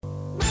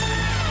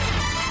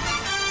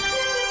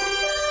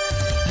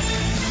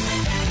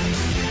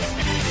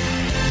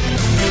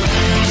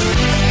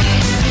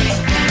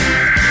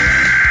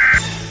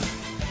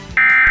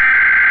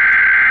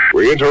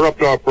We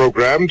interrupt our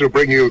program to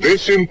bring you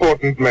this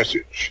important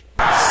message.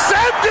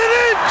 Send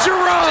it in,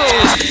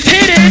 Jerome!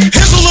 Hit it!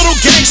 Here's a little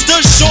gangster,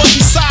 short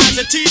in size,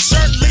 a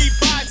t-shirt,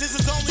 Levi's is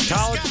his only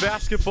College disguise.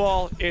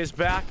 basketball is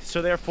back,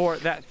 so therefore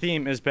that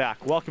theme is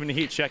back. Welcome to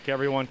Heat Check,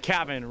 everyone.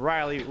 Kevin,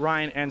 Riley,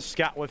 Ryan, and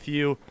Scott with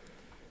you.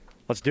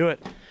 Let's do it.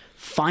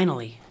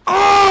 Finally.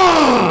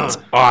 It's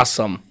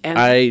awesome.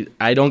 And-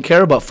 I don't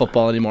care about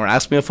football anymore.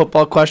 Ask me a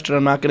football question,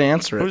 I'm not going to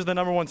answer it. Who's the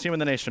number one team in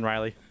the nation,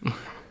 Riley?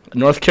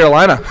 North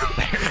Carolina.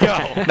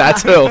 Go.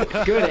 That's who.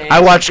 Good answer.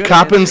 I watched Good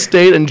Coppin answer.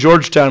 State and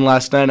Georgetown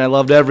last night, and I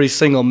loved every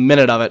single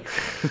minute of it.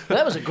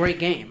 That was a great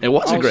game. It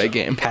was a Also, great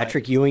game.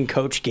 Patrick Ewing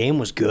coach game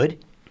was good,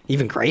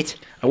 even great.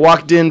 I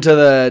walked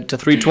into to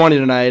 320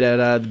 tonight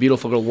at the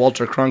beautiful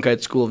Walter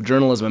Cronkite School of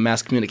Journalism and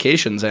Mass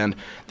Communications, and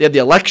they had the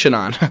election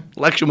on.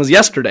 Election was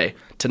yesterday.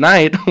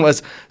 Tonight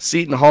was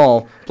Seton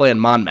Hall playing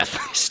Monmouth.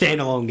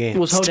 Standalone game.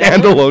 Was Hodel there?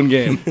 Standalone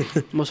game.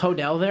 Was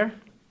Hodel there?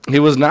 He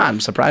was not.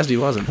 I'm surprised he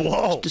wasn't.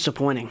 Whoa.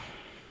 Disappointing.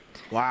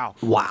 Wow.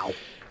 Wow.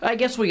 I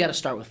guess we got to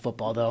start with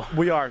football, though.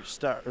 We are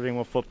starting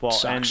with football,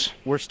 Sucks. and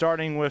we're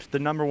starting with the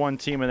number one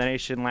team in the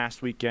nation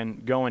last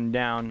weekend going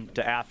down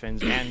to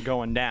Athens and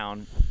going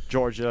down.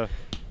 Georgia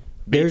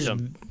beats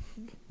them.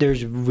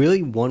 There's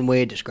really one way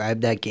to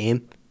describe that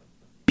game.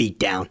 Beat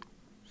down.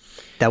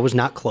 That was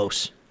not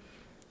close.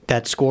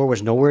 That score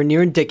was nowhere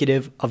near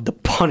indicative of the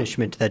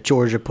punishment that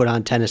Georgia put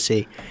on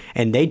Tennessee.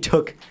 And they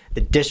took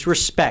the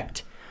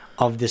disrespect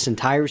of this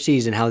entire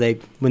season,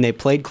 when they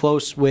played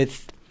close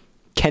with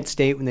Kent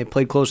State, when they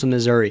played close with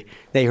Missouri,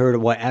 they heard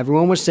what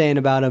everyone was saying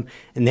about them,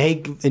 and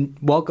they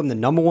welcomed the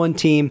number one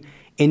team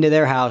into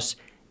their house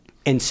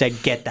and said,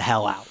 get the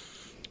hell out.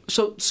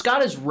 So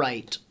Scott is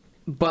right,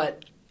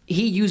 but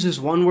he uses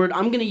one word.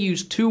 I'm going to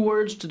use two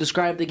words to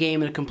describe the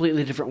game in a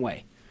completely different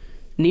way.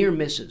 Near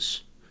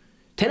misses.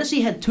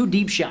 Tennessee had two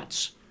deep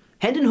shots.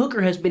 Hendon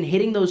Hooker has been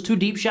hitting those two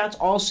deep shots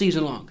all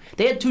season long.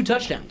 They had 2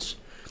 touchdowns.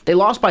 They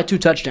lost by 2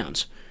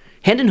 touchdowns.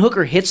 Hendon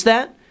Hooker hits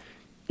that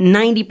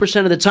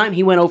 90% of the time.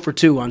 He went 0 for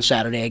 2 on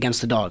Saturday against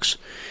the Dogs.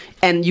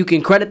 And you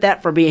can credit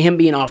that for him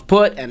being off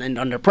put and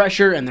under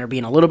pressure and there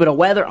being a little bit of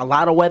weather, a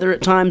lot of weather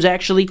at times,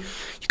 actually.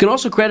 You can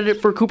also credit it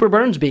for Cooper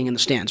Burns being in the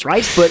stands,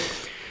 right? But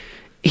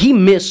he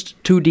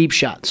missed 2 deep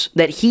shots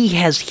that he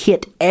has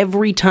hit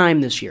every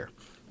time this year.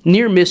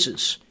 Near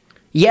misses.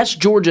 Yes,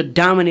 Georgia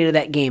dominated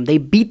that game. They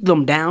beat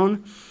them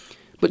down,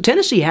 but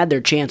Tennessee had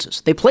their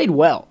chances. They played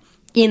well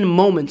in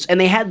moments, and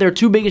they had their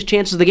 2 biggest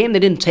chances of the game. They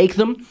didn't take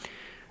them.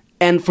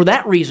 And for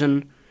that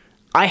reason,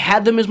 I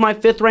had them as my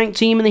 5th-ranked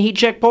team in the Heat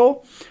Check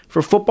poll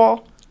for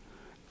football.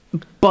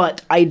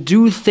 But I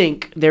do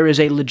think there is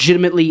a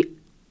legitimately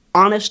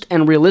honest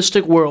and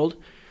realistic world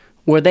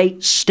where they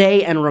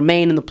stay and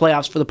remain in the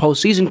playoffs for the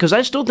postseason, because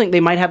I still think they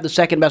might have the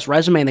second-best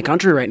resume in the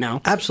country right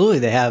now. Absolutely.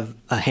 They have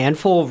a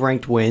handful of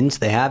ranked wins.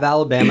 They have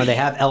Alabama. They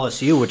have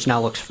LSU, which now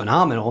looks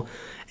phenomenal.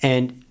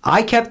 And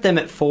I kept them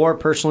at 4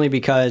 personally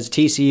because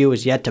TCU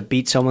is yet to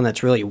beat someone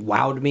that's really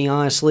wowed me,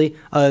 honestly,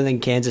 other than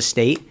Kansas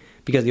State,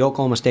 because the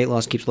Oklahoma State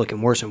loss keeps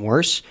looking worse and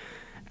worse.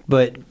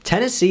 But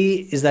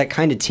Tennessee is that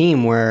kind of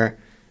team where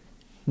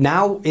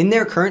now, in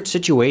their current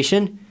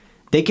situation,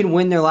 they can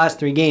win their last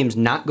 3 games,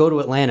 not go to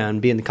Atlanta,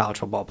 and be in the college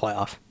football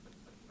playoff.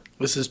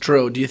 This is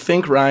true. Do you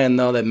think, Ryan,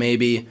 though, that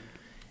maybe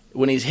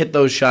when he's hit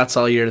those shots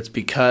all year, it's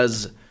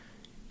because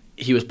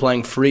he was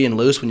playing free and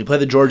loose? When you play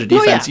the Georgia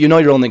defense, you know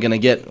you're only going to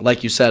get,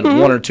 like you said, 1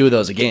 or 2 of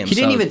those a game. He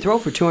didn't even throw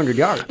for 200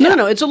 yards.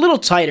 No, it's a little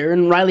tighter,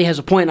 and Riley has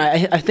a point.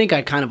 I think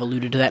I kind of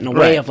alluded to that in a way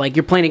Right. of, like,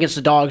 you're playing against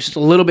the Dogs. It's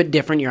a little bit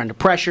different. You're under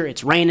pressure.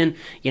 It's raining.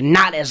 You're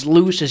not as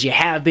loose as you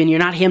have been. You're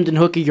not Hendon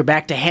Hooker. You're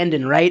back to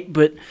Hendon, right?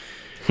 But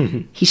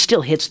he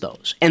still hits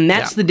those. And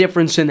that's the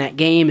difference in that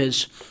game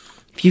is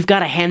if you've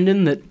got a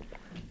Hendon that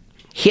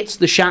hits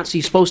the shots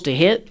he's supposed to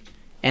hit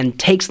and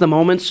takes the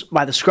moments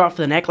by the scruff of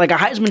the neck, like a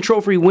Heisman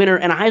Trophy winner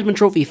and a Heisman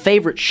Trophy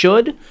favorite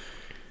should,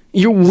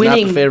 you're He's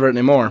winning. not the favorite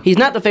anymore. He's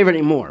not the favorite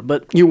anymore,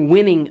 but you're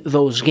winning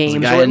those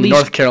games, guy or at in least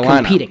North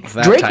Carolina competing. with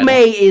that Drake title.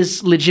 May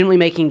is legitimately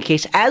making a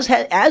case, as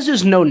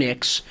is No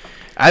Knicks.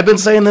 I've been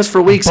saying this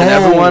for weeks,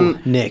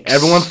 and Knicks.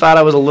 everyone thought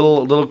I was a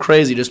little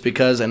crazy just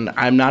because, and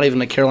I'm not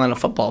even a Carolina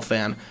football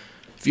fan.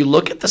 If you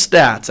look at the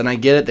stats, and I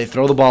get it, they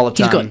throw the ball a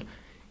ton. good.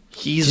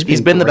 He's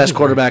been been the great, best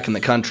quarterback in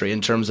the country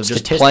in terms of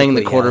just playing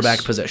the Statistically, quarterback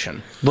yes.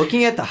 position.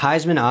 Looking at the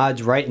Heisman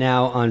odds right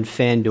now on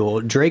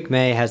FanDuel, Drake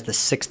May has the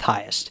 6th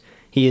highest.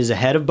 He is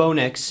ahead of Bo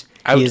Nix.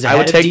 I would- He is I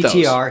would ahead of take those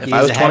DTR. if He I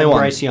is was ahead 21. of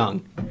Bryce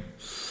Young.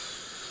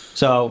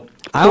 So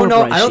I Poor don't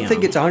know. Bryce I don't Young.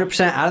 think it's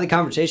 100% out of the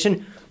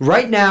conversation.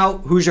 Right now,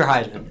 who's your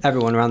Heisman?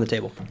 Everyone around the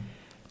table.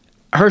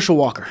 Herschel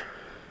Walker.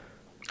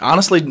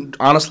 Honestly,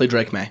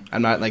 Drake May.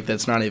 I'm not like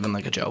that's not even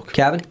like a joke.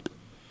 Kevin?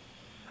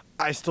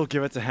 I still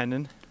give it to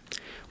Hendon.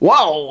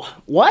 Whoa.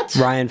 What?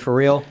 Ryan, for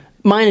real?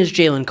 Mine is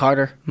Jalen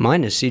Carter.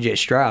 Mine is CJ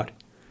Stroud.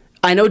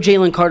 I know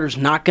Jalen Carter's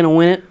not going to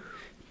win it,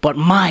 but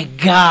my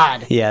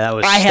God. Yeah, that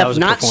was I that have was a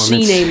not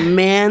performance. seen a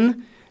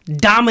man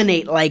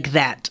dominate like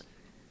that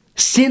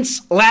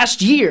since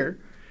last year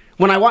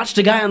when I watched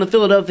a guy on the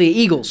Philadelphia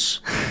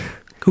Eagles,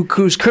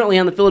 who's currently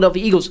on the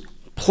Philadelphia Eagles,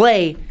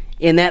 play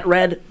in that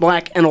red,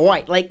 black, and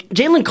white. Like,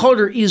 Jalen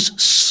Carter is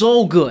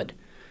so good.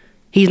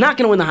 He's not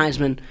going to win the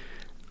Heisman.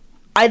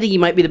 I think he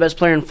might be the best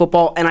player in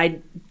football, and I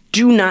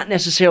do not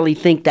necessarily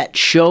think that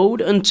showed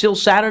until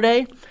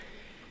Saturday.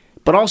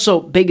 But also,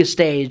 biggest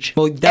stage.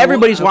 Well,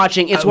 Everybody's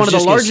watching. It's I one was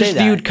of the just gonna say largest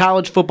that. viewed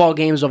college football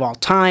games of all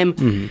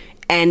time.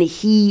 And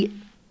he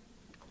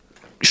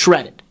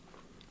shredded.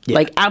 Yeah.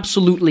 Like,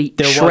 absolutely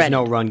There shredded. was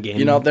no run game.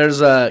 You know,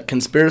 there's a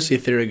conspiracy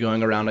theory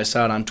going around. I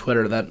saw it on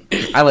Twitter that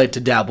I like to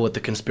dabble with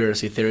the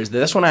conspiracy theories.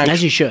 This one actually,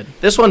 As you should.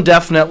 This one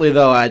definitely,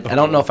 though, I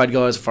don't know if I'd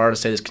go as far to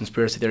say this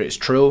conspiracy theory is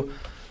true,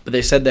 but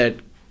they said that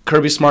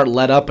Kirby Smart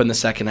let up in the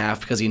second half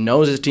because he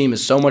knows his team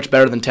is so much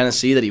better than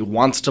Tennessee that he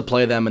wants to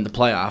play them in the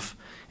playoff.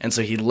 And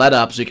so he let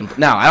up so he can.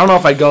 Now, I don't know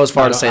if I'd go as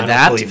far to say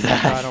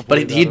that,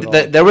 but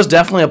there was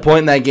definitely a point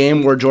in that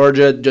game where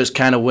Georgia just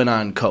kind of went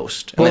on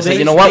coast. And they said,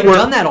 you know what, they've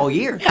done that all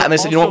year. Yeah, and they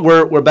said, you know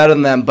what, we're better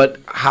than them. But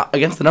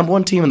against the number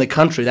one team in the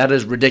country, that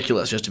is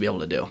ridiculous just to be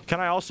able to do.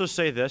 Can I also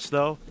say this,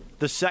 though?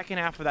 The second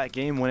half of that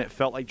game, when it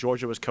felt like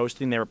Georgia was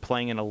coasting, they were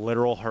playing in a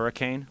literal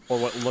hurricane, or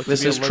what looked to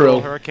be a literal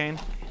hurricane.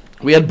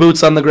 We had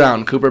boots on the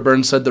ground. Cooper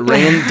Burns said the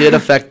rain did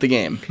affect the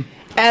game.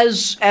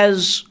 As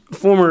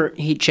former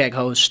Heat Check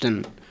host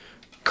and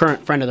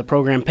current friend of the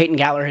program, Peyton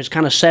Galler has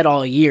kind of said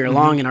all year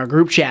long in our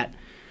group chat,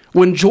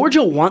 when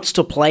Georgia wants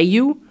to play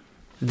you,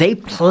 they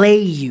play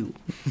you.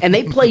 And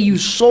they play you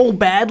so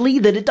badly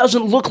that it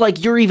doesn't look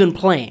like you're even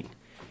playing.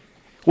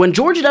 When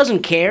Georgia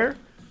doesn't care,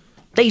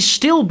 they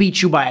still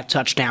beat you by a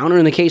touchdown, or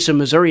in the case of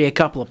Missouri, a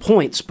couple of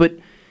points. But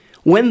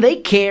when they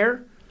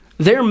care,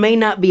 there may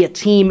not be a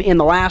team in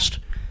the last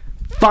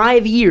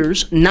 5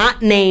 years,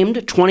 not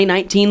named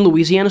 2019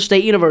 Louisiana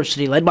State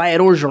University, led by Ed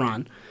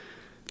Orgeron,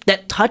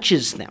 that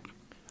touches them.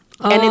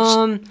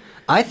 And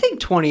I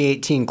think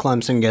 2018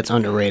 Clemson gets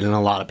underrated in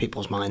a lot of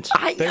people's minds.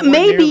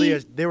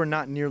 They were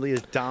not nearly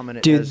as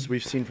dominant as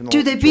we've seen from the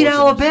Dude, they beat Georgians.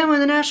 Alabama in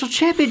the national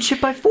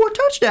championship by 4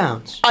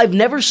 touchdowns. I've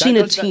never seen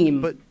a team.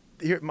 But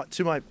here,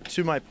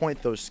 to my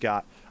point, though,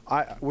 Scott,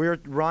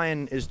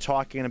 Ryan is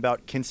talking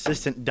about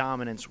consistent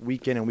dominance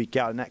week in and week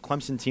out, and that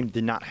Clemson team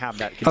did not have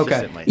that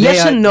consistently.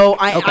 Yes and no.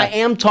 I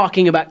am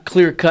talking about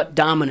clear-cut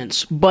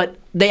dominance, but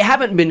they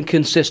haven't been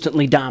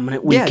consistently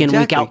dominant week in,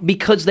 week out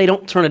because they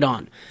don't turn it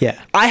on. Yeah.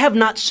 I have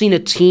not seen a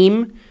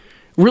team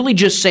really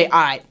just say, all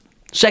right,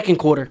 second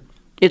quarter,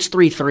 it's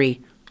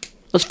 3-3,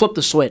 let's flip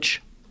the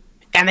switch.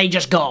 And they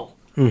just go.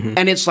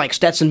 And it's like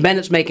Stetson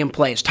Bennett's making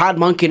plays. Todd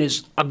Monken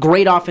is a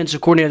great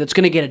offensive coordinator that's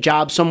going to get a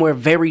job somewhere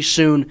very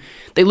soon.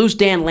 They lose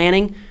Dan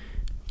Lanning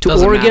to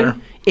Oregon.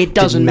 Matter. It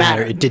doesn't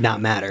matter. It did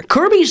not matter.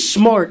 Kirby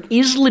Smart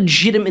is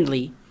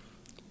legitimately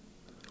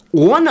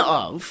one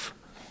of,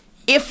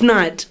 if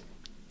not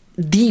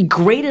the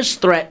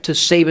greatest threat to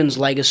Saban's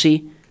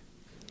legacy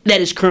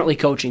that is currently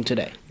coaching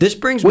today. This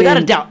brings me without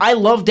a doubt. I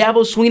love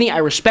Dabo Swinney. I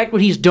respect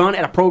what he's done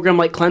at a program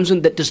like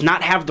Clemson that does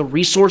not have the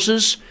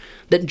resources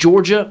that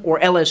Georgia or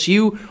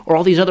LSU or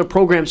all these other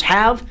programs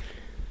have.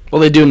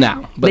 Well, they do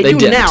now, but they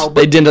didn't. Now,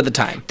 they didn't at the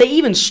time. They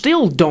even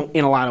still don't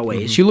in a lot of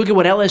ways. You look at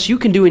what LSU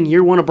can do in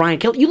year one of Brian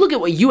Kelly. You look at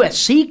what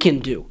USC can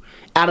do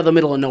out of the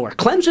middle of nowhere.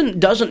 Clemson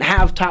doesn't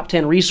have top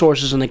 10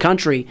 resources in the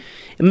country,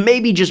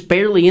 maybe just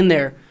barely in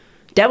there.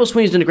 Dabo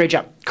Swinney's done a great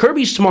job.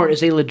 Kirby Smart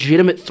is a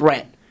legitimate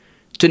threat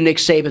to Nick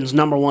Saban's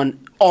number one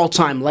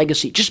all-time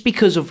legacy just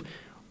because of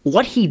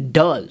what he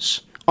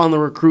does on the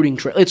recruiting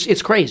trail.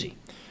 It's crazy.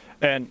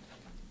 And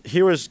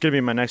here was going to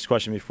be my next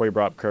question before you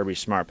brought up Kirby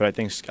Smart, but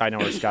I know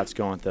where Scott's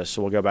going with this,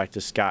 so we'll go back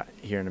to Scott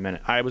here in a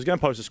minute. I was going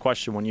to pose this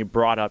question when you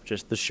brought up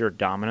just the sheer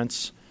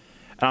dominance.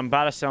 And I'm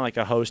about to sound like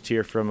a host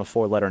here from a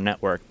 4-letter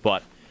network,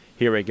 but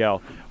here we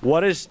go.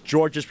 What does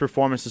Georgia's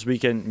performance this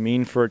weekend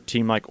mean for a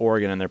team like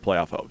Oregon and their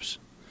playoff hopes?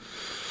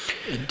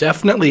 It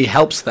definitely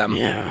helps them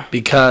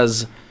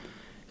because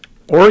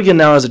Oregon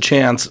now has a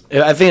chance.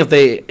 I think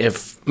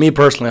if me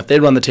personally, if they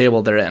run the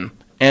table, they're in.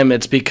 And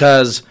it's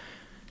because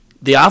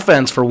the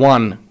offense, for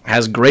one,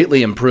 has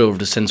greatly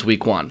improved since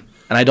week one.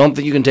 And I don't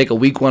think you can take a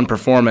week one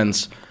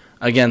performance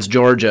against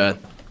Georgia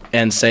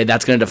and say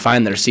that's going to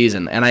define their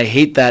season. And I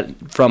hate that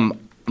from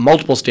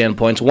multiple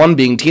standpoints. One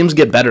being teams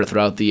get better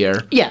throughout the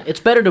year. Yeah, it's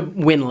better to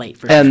win late.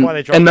 For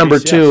and, sure. and number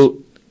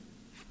two,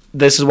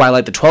 this is why I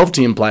like the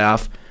 12-team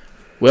playoff.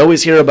 We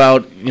always hear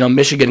about,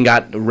 Michigan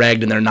got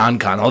ragged in their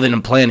non-con. Oh, they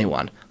didn't play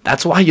anyone.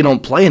 That's why you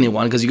don't play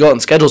anyone, because you go out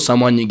and schedule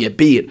someone, you get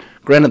beat.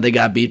 Granted, they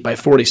got beat by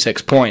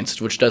 46 points,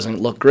 which doesn't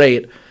look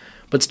great.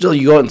 But still,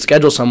 you go out and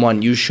schedule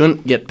someone, you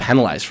shouldn't get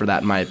penalized for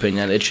that, in my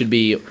opinion. It should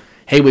be,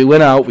 hey, we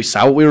went out, we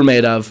saw what we were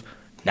made of.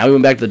 Now we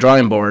went back to the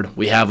drawing board.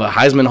 We have a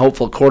Heisman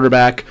hopeful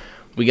quarterback.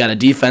 We got a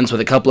defense with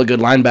a couple of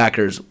good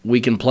linebackers. We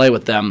can play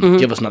with them.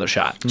 Give us another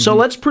shot. So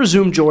let's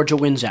presume Georgia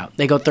wins out.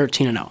 They go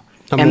 13-0.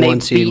 Number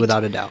one seed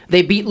without a doubt.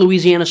 They beat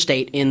Louisiana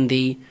State in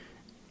the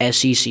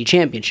SEC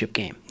championship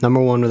game. Number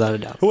one without a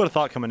doubt. Who would have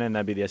thought coming in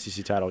that'd be the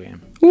SEC title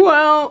game?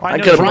 Well, I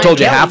could have told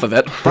you half of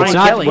it. Brian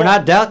Kelly. We're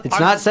not doubt. It's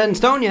not set in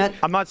stone yet.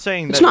 I'm not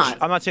saying that. It's not.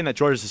 I'm not saying that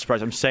Georgia's a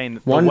surprise. I'm saying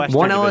One the Western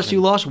LSU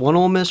Division. loss, one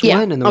Ole Miss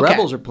win, and the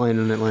Rebels are playing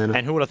in Atlanta.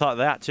 And who would have thought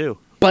that too?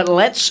 But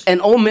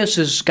and Ole Miss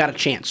has got a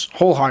chance,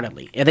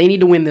 wholeheartedly. If they need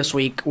to win this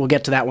week, we'll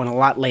get to that one a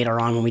lot later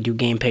on when we do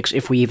game picks,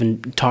 if we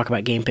even talk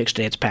about game picks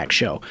today. It's a packed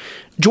show.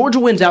 Georgia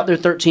wins out, they're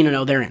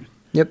 13-0, they're in.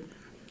 Yep.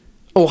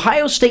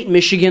 Ohio State,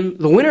 Michigan,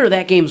 the winner of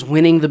that game is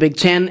winning the Big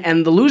Ten,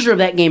 and the loser of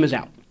that game is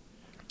out.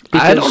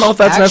 I don't know if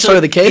that's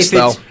necessarily the case,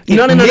 though.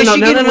 No.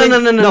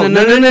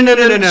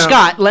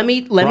 Scott, let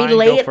me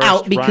lay it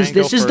out because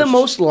this is the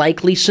most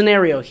likely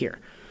scenario here.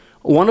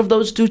 One of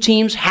those two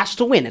teams has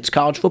to win. It's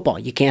college football.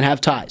 You can't have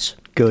ties.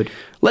 Good.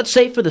 Let's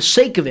say for the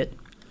sake of it,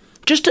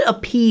 just to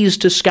appease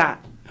to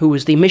Scott, who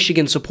is the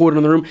Michigan supporter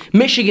in the room,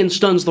 Michigan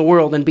stuns the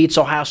world and beats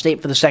Ohio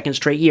State for the second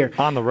straight year.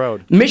 On the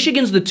road.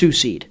 Michigan's the 2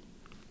 seed,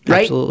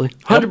 right? Absolutely.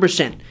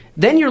 100%.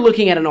 Then you're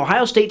looking at an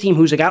Ohio State team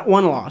who's got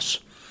 1 loss,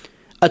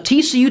 a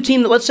TCU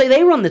team that, let's say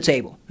they run the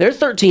table. They're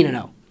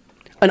 13-0.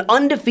 An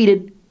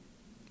undefeated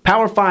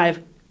Power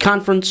 5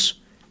 conference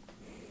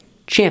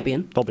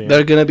champion.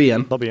 They're going to be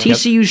in.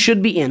 TCU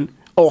should be in.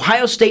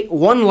 Ohio State,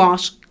 1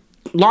 loss,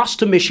 lost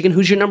to Michigan,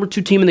 who's your number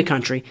 2 team in the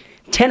country.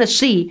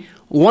 Tennessee,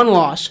 1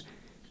 loss.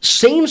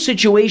 Same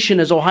situation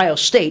as Ohio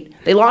State.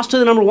 They lost to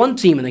the number 1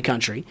 team in the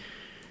country.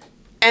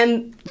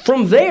 And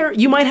from there,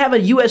 you might have a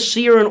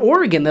USC or an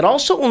Oregon that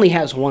also only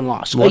has 1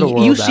 loss. What a world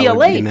that would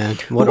UCLA, be, man.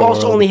 who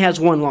also only has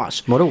 1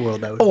 loss. What a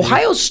world that would be.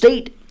 Ohio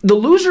State, the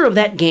loser of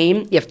that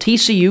game, if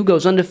TCU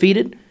goes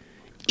undefeated,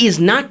 is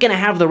not going to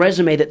have the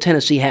resume that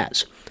Tennessee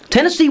has.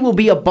 Tennessee will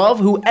be above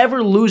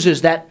whoever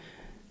loses that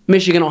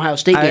Michigan-Ohio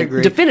State game. I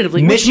agree.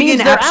 Definitively. Michigan, which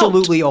means they're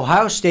absolutely. out.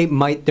 Ohio State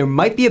there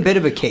might be a bit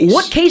of a case.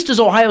 What case does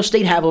Ohio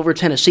State have over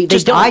Tennessee? They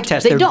Just don't. eye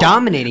test. They're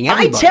dominating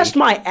everybody. I test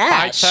my I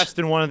ass. test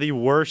in one of the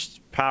worst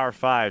Power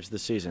 5s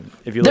this season.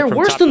 If you look They're from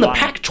worse top than to the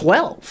bottom.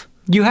 Pac-12.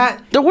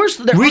 They're worse.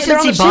 They're on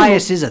recency the same-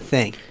 bias is a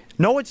thing.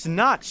 No, it's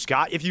not,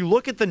 Scott. If you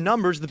look at the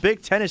numbers, the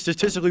Big Ten is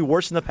statistically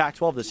worse than the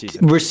Pac-12 this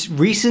season.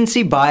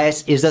 Recency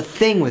bias is a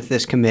thing with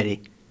this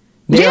committee.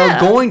 They Yeah. are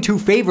going to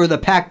favor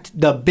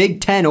the Big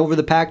Ten over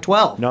the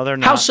Pac-12. No, they're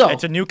not. How so?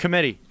 It's a new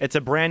committee. It's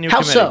a brand new How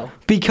committee. so?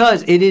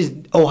 Because it is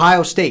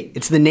Ohio State.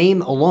 It's the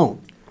name alone.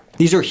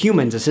 These are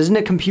humans. This isn't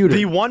a computer.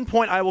 The one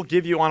point I will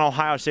give you on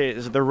Ohio State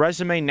is that their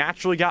resume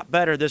naturally got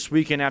better this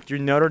weekend after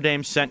Notre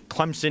Dame sent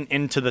Clemson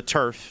into the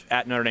turf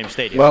at Notre Dame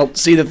Stadium. Well,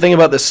 see, the thing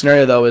about this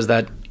scenario, though, is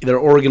that either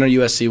Oregon or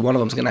USC, one of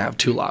them is going to have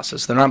 2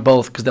 losses. They're not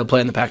both because they'll play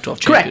in the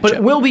Pac-12 championship. Correct, but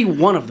it will be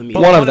one of them. you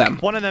know. One of them.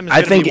 One of them is I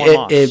gonna think be one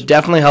loss. it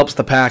definitely helps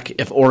the Pac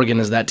if Oregon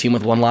is that team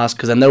with 1 loss,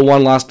 because then their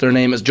 1 loss, their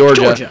name is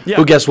Georgia, Yeah.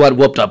 who, guess what,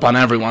 whooped up on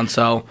everyone.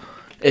 So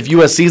if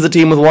USC is the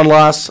team with 1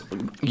 loss,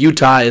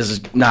 Utah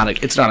is not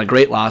a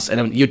great loss,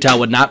 and Utah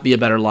would not be a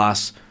better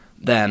loss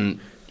than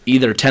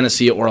either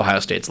Tennessee or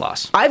Ohio State's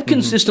loss. I've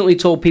consistently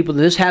told people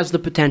that this has the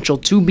potential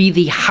to be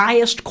the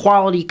highest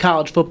quality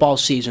college football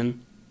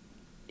season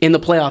in the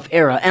playoff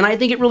era, and I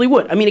think it really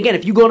would. I mean, again,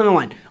 if you go down the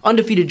line,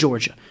 undefeated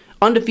Georgia,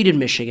 undefeated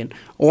Michigan,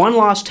 1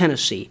 loss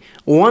Tennessee,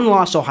 1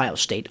 loss Ohio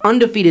State,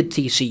 undefeated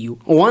TCU,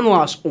 1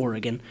 loss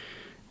Oregon,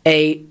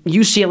 a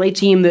UCLA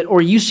team or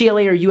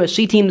UCLA or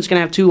USC team that's going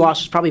to have 2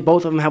 losses, probably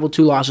both of them have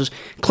 2 losses.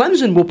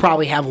 Clemson will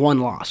probably have 1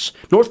 loss.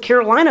 North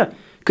Carolina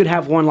could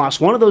have 1 loss.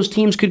 One of those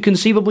teams could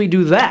conceivably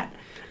do that.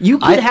 You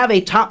could have a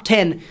top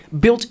 10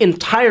 built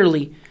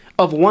entirely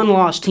of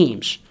 1-loss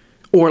teams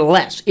or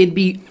less. It'd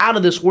be out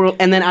of this world,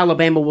 and then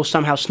Alabama will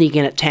somehow sneak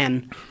in at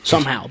 10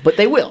 somehow, but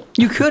they will.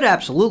 You could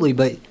absolutely,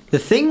 but the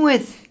thing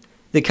with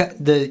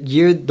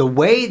the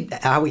way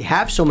how we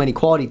have so many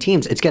quality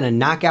teams, it's going to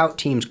knock out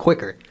teams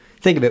quicker.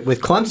 Think of it.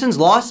 With Clemson's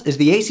loss, is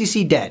the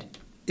ACC dead?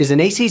 Is an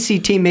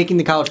ACC team making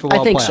the college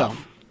football I think playoff?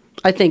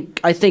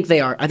 so. I think they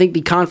are. I think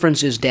the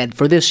conference is dead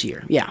for this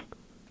year. Yeah.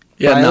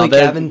 Yeah, Riley,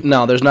 Kevin?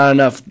 no, there's not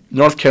enough.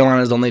 North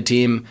Carolina is the only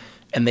team,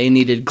 and they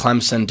needed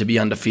Clemson to be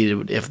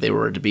undefeated if they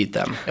were to beat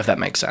them, if that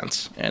makes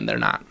sense, and they're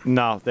not.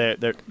 No,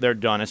 they're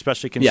done,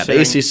 especially Yeah,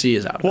 considering... the ACC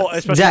is out of Well, it.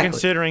 especially Exactly.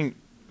 considering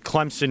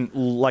Clemson,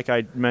 like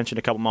I mentioned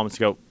a couple moments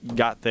ago,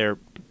 got their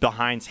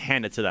behinds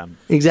handed to them.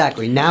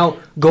 Exactly. Now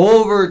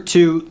go over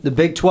to the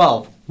Big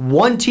 12.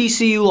 1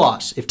 TCU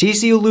loss. If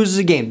TCU loses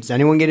a game, does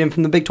anyone get in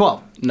from the Big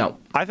 12? No,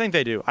 I think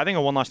they do. I think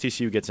a one-loss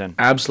TCU gets in.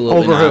 absolutely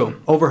Over not. who?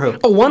 Over who? A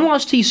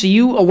 1-loss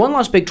TCU, a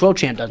 1-loss Big 12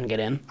 champ doesn't get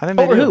in. I think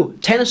they Over do. who?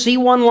 Tennessee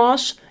 1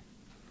 loss?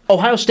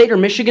 Ohio State or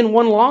Michigan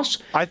 1 loss?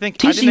 I think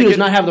TCU they does get-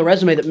 not have the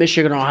resume that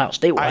Michigan or Ohio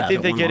State will have. I think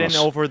at they one get in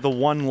loss. over the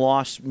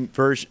one-loss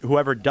version.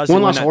 Whoever doesn't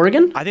One-loss win that-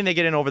 Oregon? I think they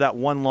get in over that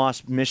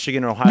one-loss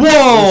Michigan or Ohio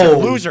Whoa!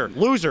 State. Loser.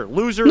 No,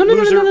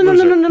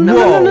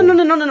 Whoa.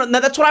 no.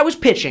 That's what I was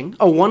pitching.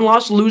 A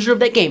 1-loss loser of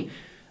that game.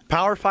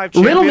 Power 5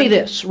 champion.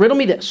 Riddle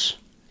me this.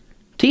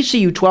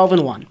 TCU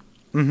 12-1.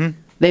 Mm-hmm.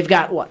 They've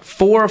got, what,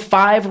 4 or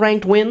 5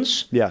 ranked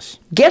wins? Yes.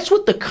 Guess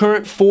what the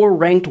current 4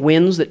 ranked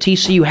wins that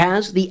TCU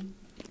has? The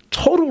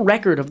total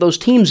record of those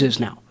teams is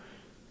now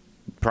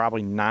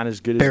Probably not as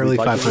good as Barely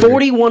we'd like to 500.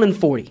 think.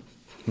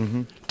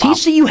 41-40.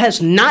 TCU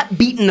has not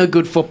beaten a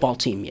good football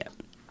team yet,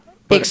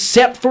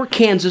 except for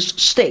Kansas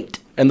State.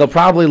 And they'll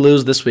probably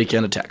lose this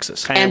weekend to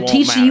Texas. And it And won't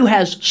TCU matter.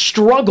 has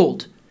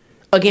struggled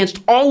against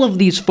all of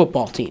these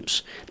football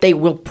teams. They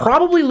will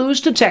probably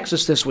lose to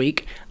Texas this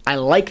week. I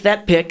like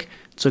that pick.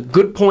 It's a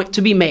good point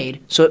to be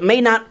made. So it may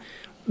not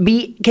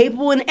be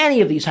capable in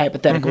any of these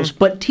hypotheticals,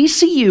 but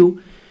TCU,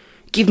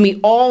 give me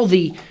all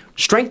the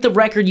strength of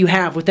record you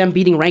have with them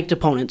beating ranked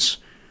opponents.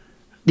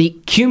 The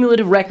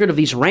cumulative record of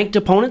these ranked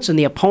opponents and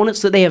the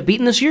opponents that they have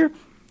beaten this year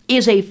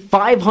is a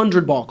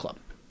 500 ball club.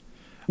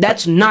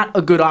 That's not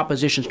a good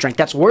opposition strength.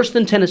 That's worse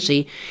than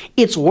Tennessee.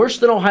 It's worse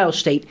than Ohio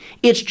State.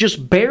 It's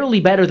just barely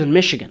better than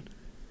Michigan.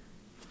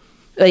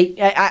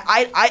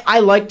 I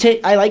like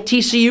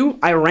TCU.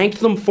 I ranked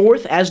them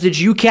 4th, as did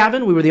you,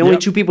 Kevin. We were the only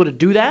two people to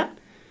do that.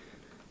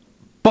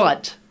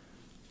 But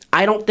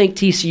I don't think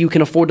TCU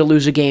can afford to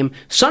lose a game.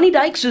 Sonny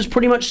Dykes has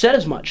pretty much said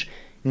as much.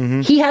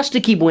 He has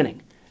to keep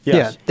winning.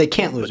 Yes. Yeah, they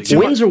can't lose a game.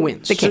 Wins or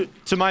wins.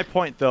 To my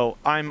point, though,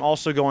 I'm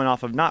also going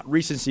off of not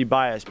recency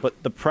bias,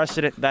 but the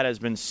precedent that has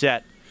been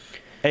set.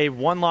 A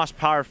one-loss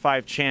Power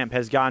 5 champ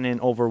has gotten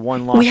in over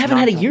one loss. We haven't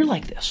had a year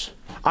like this.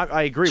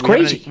 I agree. It's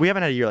crazy. We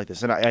haven't had a year like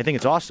this, and I think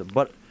it's awesome.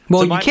 But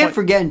Well, you can't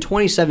forget in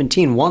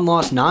 2017,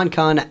 one-loss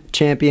non-con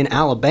champion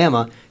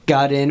Alabama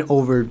got in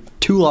over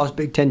two-loss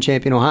Big Ten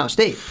champion Ohio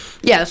State.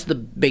 Yeah, that's the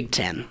Big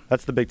Ten.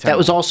 That's the Big Ten. That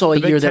was also a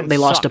The Big year Ten that they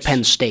lost to sucks.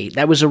 Penn State.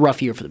 That was a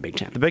rough year for the Big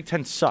Ten. The Big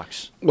Ten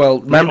sucks. Well,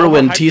 remember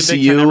when Overhype the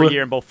Big Ten every TCU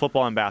year in both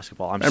football and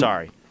basketball. I'm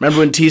sorry. Remember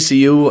when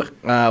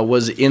TCU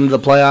was in the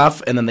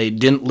playoff and then they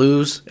didn't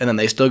lose and then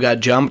they still got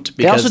jumped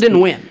because They also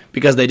didn't win.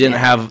 because they didn't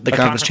have the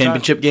conference conference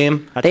championship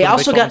game. That's They what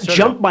also Big got 12 said.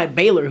 jumped by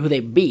Baylor, who they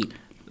beat.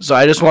 So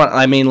I just want,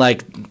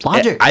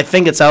 Logic. I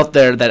think it's out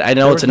there that I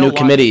know There it's a was new no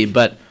committee,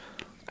 but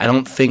I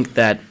don't think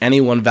that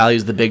anyone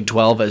values the Big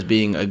 12 as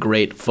being a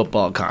great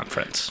football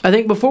conference. I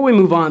think before we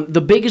move on, the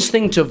biggest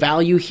thing to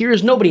value here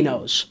is nobody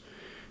knows.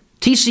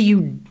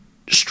 TCU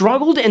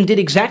struggled and did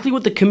exactly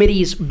what the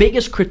committee's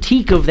biggest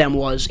critique of them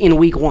was in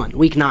week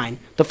 9,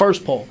 the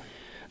first poll.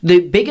 The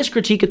biggest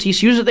critique of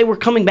TCU is that they were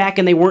coming back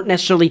and they weren't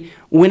necessarily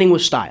winning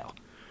with style.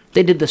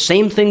 They did the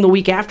same thing the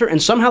week after,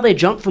 and somehow they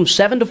jumped from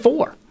 7 to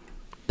 4.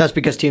 That's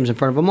because teams in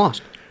front of them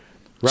lost.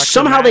 Record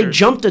Somehow they matters.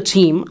 jumped a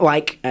team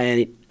like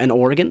an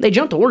Oregon. They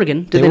jumped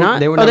Oregon, did They they, were- not?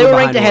 they were Oh, they never were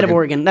ranked behind ahead of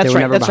Oregon. Oregon. They That's were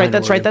right. never That's right. behind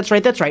That's right. Oregon. That's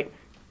right. That's right.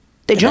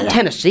 They jumped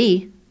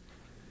Tennessee.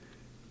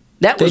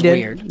 That They was did.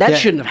 weird. That Yeah.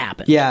 shouldn't have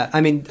happened. Yeah,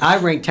 I mean, I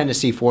ranked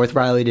Tennessee 4th.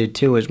 Riley did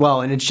too as well.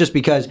 And it's just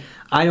because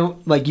I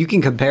don't, like, you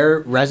can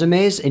compare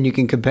resumes and you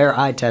can compare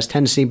eye test.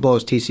 Tennessee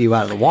blows TCU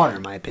out of the water,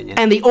 in my opinion.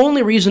 And the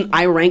only reason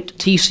I ranked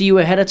TCU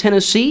ahead of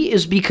Tennessee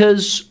is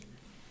because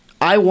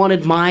I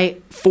wanted my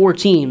 4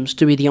 teams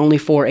to be the only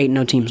 4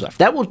 8-0 teams left.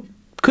 That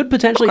could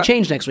potentially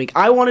change next week.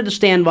 I wanted to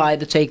stand by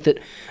the take that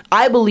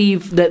I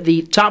believe that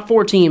the top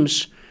 4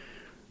 teams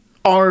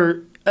are,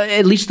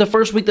 at least the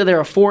first week that there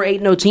are 4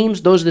 8-0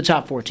 teams, those are the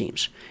top 4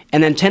 teams.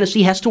 And then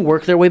Tennessee has to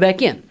work their way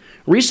back in.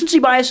 Recency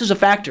bias is a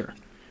factor.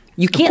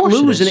 You can't course it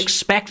lose is. and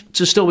expect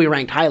to still be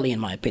ranked highly, in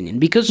my opinion,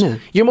 because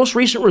your most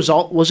recent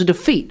result was a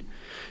defeat.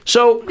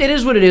 So it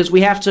is what it is.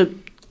 We have to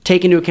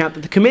take into account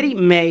that the committee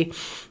may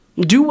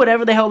do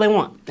whatever the hell they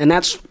want, and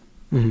that's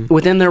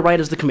within their right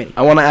as the committee.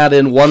 I want to add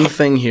in one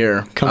thing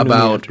here Come to me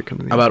after, come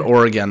to me about after.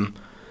 Oregon,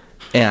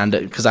 and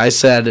because I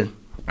said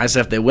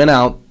if they win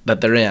out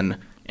that they're in,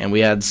 and we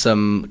had a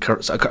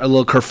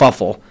little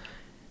kerfuffle,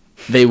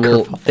 they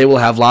will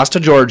have lost to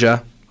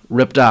Georgia,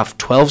 ripped off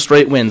 12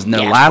 straight wins, and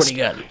That's pretty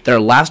good. their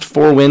last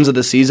 4 wins of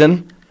the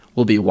season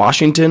will be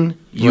Washington,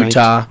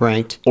 Utah,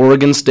 Ranked.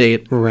 Oregon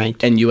State,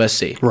 Ranked. and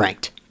USC.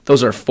 Ranked.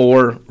 Those are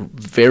 4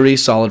 very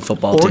solid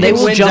football teams. They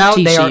will wins jump out,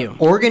 they TCU. are,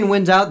 Oregon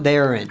wins out, they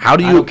are in. How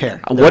do you I don't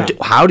care.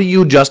 How do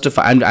you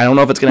justify? I don't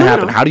know if it's going to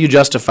happen. no. How do you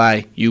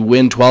justify you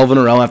win 12 in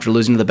a row after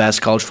losing to the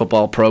best college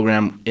football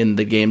program in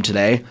the game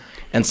today,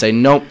 and say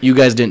nope, you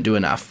guys didn't do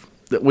enough?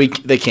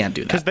 They can't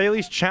do Because that. they at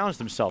least challenge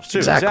themselves, too.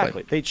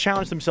 Exactly. They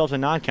challenge themselves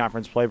in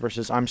non-conference play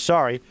versus, I'm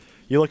sorry,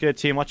 you look at a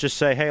team, let's just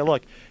say, hey,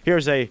 look,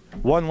 here's a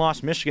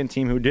one-loss Michigan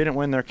team who didn't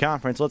win their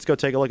conference. Let's go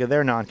take a look at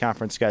their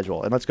non-conference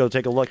schedule, and let's go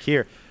take a look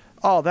here.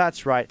 Oh,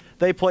 that's right.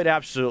 They played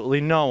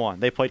absolutely no one.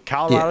 They played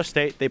Colorado Yeah.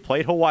 State, they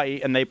played Hawaii,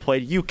 and they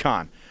played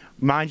UConn.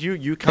 Mind you, Hey,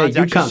 UConn's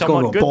actually UConn's somewhat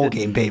going to good. a bowl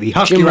game, baby.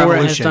 Husky Jim Mora has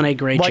Revolution. done a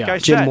great Like job. I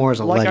Jim said, Moore's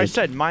a like I legend.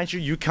 said, mind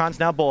you, UConn's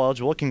now bowl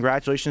eligible.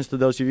 Congratulations to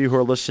those of you who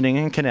are listening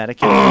in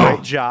Connecticut.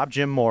 Great job,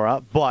 Jim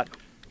Mora. But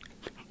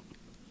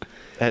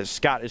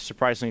Scott is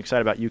surprisingly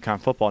excited about UConn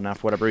football now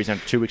for whatever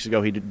reason. 2 weeks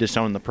ago, he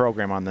disowned the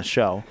program on the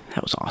show.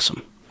 That was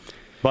awesome.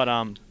 But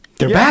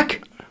They're yeah.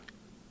 back.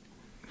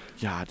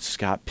 God,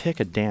 Scott, pick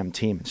a damn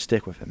team and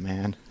stick with it,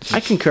 man. I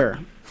concur.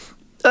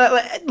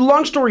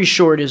 Long story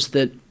short is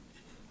that,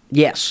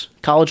 yes,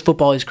 college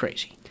football is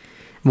crazy.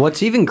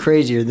 What's even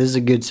crazier, this is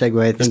a good segue,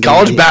 I think. It's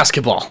college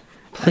basketball.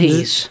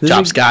 Please. This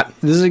Job, is- Scott.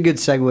 This is a good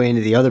segue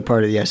into the other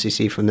part of the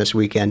SEC from this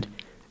weekend.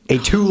 A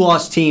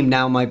 2-loss team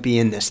now might be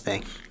in this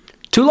thing.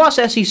 2-loss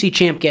SEC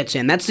champ gets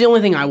in. That's the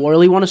only thing I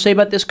really want to say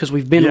about this because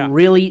we've been Yeah.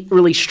 really,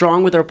 really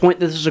strong with our point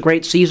that this is a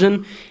great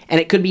season, and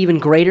it could be even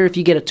greater if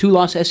you get a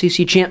 2-loss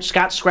SEC champ.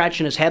 Scott's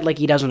scratching his head like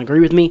he doesn't agree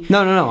with me.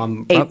 No.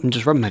 I'm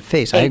just rubbing my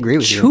face. I agree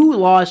with you.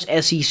 2-loss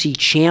SEC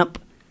champ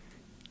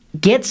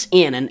gets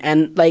in,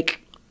 and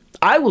like,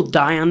 I will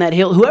die on that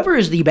hill. Whoever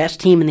is the best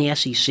team in the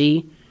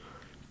SEC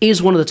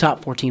is one of the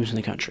top 4 teams in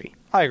the country.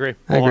 I agree.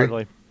 I agree.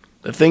 Wholeheartedly.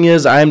 The thing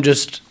is,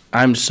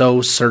 I'm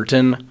so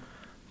certain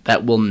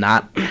that will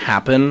not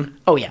happen.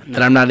 Oh, yeah.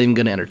 That I'm not even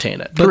going to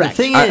entertain it. But Correct.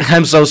 the thing is,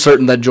 I'm so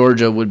certain that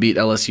Georgia would beat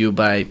LSU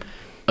by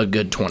a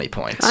good 20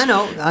 points. I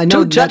know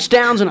 2 that-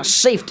 touchdowns and a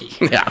safety.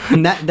 Yeah.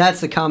 And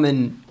that's the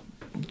common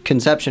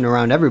conception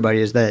around everybody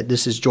is that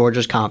this is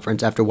Georgia's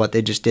conference after what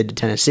they just did to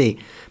Tennessee.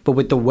 But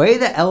with the way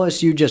that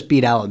LSU just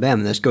beat Alabama,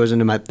 and this goes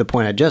into the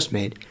point I just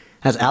made,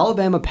 has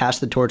Alabama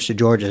passed the torch to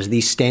Georgia as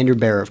the standard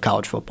bearer of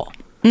college football?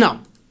 No,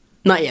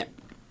 not yet.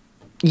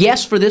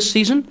 Yes, for this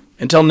season.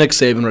 Until Nick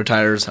Saban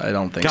retires, I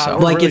don't think God, so.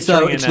 we're Like really it's the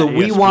turning into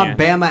we want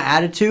ESPN. Bama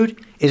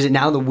attitude. Is it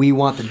now the we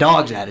want the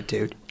dogs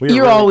attitude?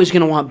 You're always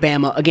going to want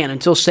Bama, again,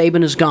 until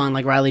Saban is gone,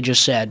 like Riley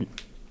just said.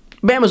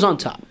 Bama's on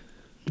top.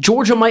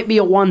 Georgia might be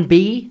a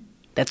 1B.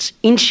 That's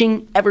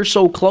inching ever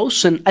so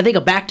close, and I think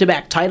a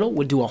back-to-back title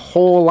would do a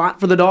whole lot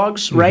for the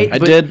dogs, right? I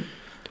But did.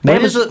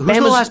 Who's the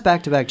last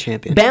back-to-back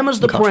champion? Bama's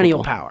the in college perennial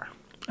football? power.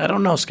 I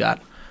don't know,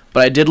 Scott.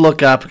 But I did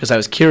look up because I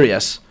was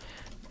curious.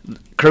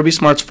 Kirby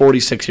Smart's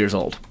 46 years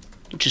old.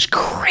 Which is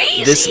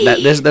crazy.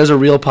 There's a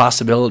real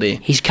possibility.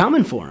 He's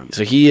coming for him.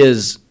 So he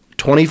is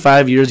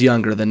 25 years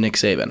younger than Nick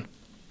Saban.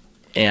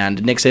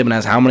 And Nick Saban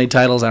has how many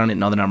titles? I don't even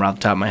know the number off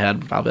the top of my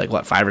head. Probably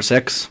like, 5 or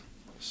 6?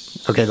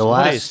 Okay, the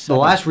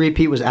last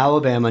repeat was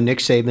Alabama, Nick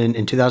Saban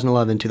in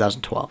 2011,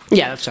 2012.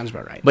 Yeah, that sounds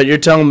about right. But you're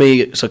telling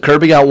me, so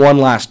Kirby got 1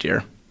 last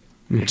year.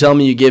 You're telling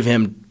me you give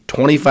him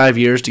 25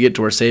 years to get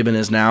to where Saban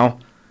is now?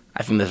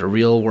 I think there's a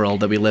real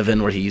world that we live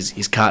in where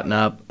he's caught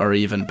up or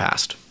even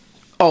past.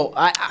 Oh,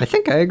 I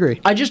think I agree.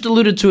 I just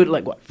alluded to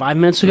it 5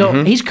 minutes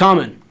ago? He's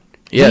coming.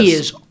 Yes. He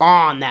is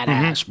on that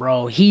ass,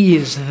 bro. He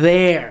is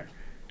there.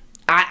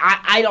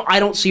 I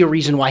don't see a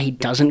reason why he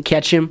doesn't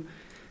catch him,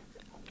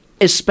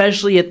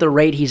 especially at the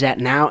rate he's at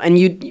now. And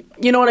you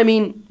know what I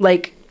mean?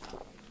 Like,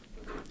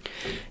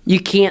 you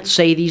can't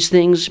say these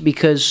things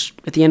because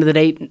at the end of the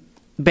day,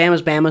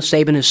 Bama's Bama,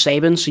 Saban is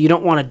Saban, so you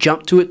don't want to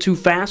jump to it too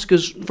fast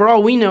because for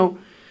all we know,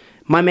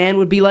 my man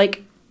would be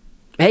like,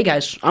 "Hey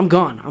guys, I'm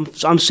gone.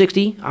 I'm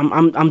 60.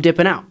 I'm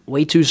dipping out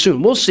way too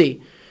soon. We'll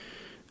see."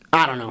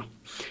 I don't know.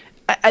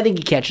 I think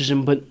he catches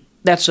him, but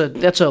that's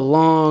a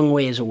long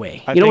ways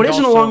away. You know what think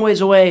isn't a also- long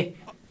ways away?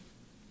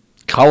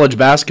 College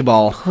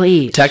basketball.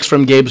 Please. Text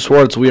from Gabe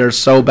Swartz. We are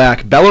so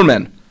back.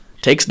 Bellarmine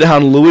takes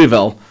down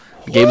Louisville.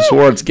 Gabe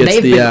Swartz gets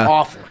They've been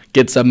awful.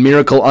 Gets a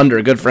miracle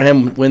under. Good for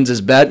him. Wins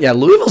his bet. Yeah,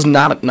 Louisville's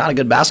not a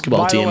good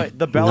basketball By team. the way,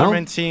 the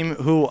Bellarmine team,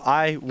 who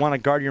I want to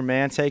guard your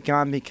man take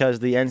on because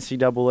the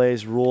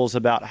NCAA's rules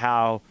about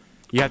how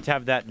you have to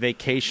have that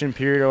vacation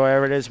period or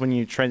whatever it is when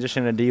you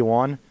transition to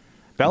D1.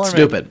 Bellarmine,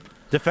 stupid.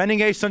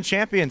 Defending A-Sun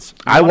champions.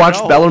 I Let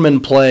watched go. Bellarmine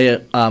play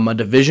a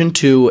Division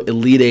II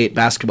Elite 8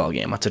 basketball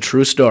game. That's a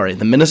true story.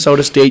 The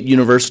Minnesota State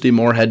University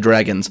Moorhead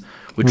Dragons.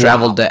 We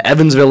traveled to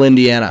Evansville,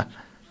 Indiana,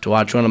 to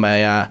watch one of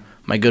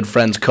my good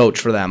friends coach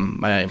for them.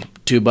 My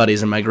 2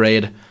 buddies in my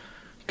grade,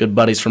 good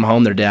buddies from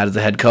home. Their dad is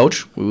the head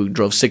coach. We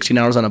drove 16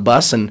 hours on a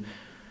bus, and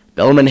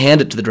Bellarmine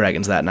handed it to the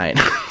Dragons that night.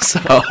 So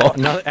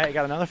I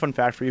got another fun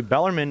fact for you.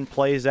 Bellarmine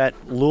plays at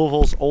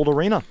Louisville's old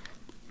arena.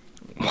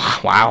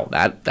 wow,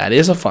 that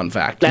is a fun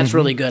fact. That's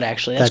really good,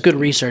 actually. That's good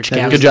research,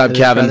 Kevin. Good job,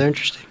 Kevin. Rather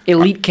interesting.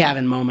 Elite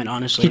Kevin moment,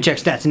 honestly. He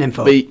checks stats and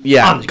info. But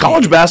yeah, on the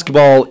college game.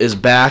 basketball is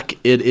back.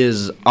 It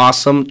is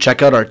awesome.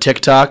 Check out our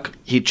TikTok,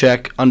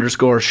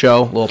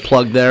 heatcheck_show. Little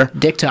plug there.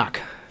 Dick talk.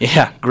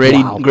 Yeah,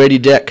 Wow. Grady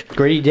Dick.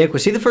 Grady Dick,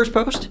 was he the first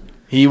post?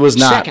 He was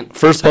not. Second.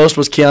 First post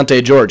was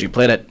Keontae George. He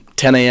played at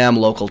 10 a.m.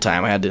 local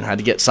time. I had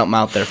to get something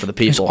out there for the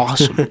people.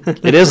 awesome.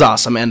 It is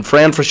awesome. And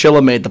Fran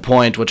Fraschilla made the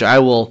point, which I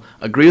will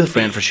agree with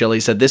Fran Fraschilla. He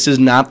said this is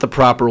not the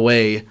proper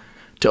way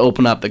to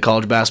open up the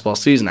college basketball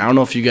season. I don't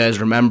know if you guys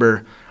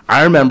remember.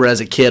 I remember as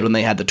a kid when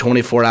they had the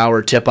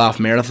 24-hour tip-off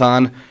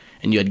marathon,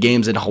 and you had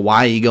games in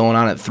Hawaii going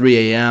on at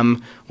 3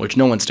 a.m., which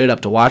no one stayed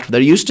up to watch. But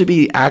there used to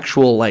be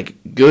actual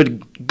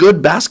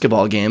good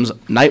basketball games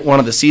night one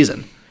of the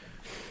season.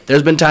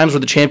 There's been times where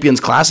the Champions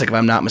Classic, if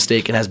I'm not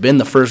mistaken, has been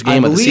the first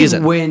game of the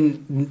season.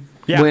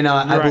 Yeah, When you're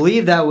I right.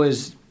 believe it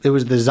was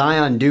the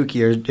Zion Duke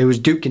year. It was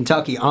Duke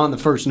Kentucky on the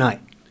first night.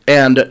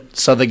 And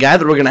so the guy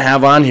that we're going to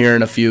have on here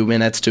in a few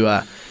minutes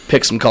to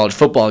pick some college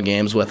football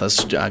games with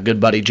us, good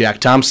buddy Jack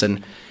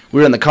Thompson, we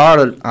were in the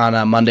car on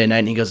a Monday night,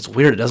 and he goes, "It's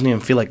weird. It doesn't even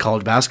feel like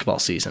college basketball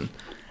season."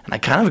 And I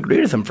kind of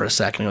agreed with him for a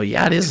second. I go,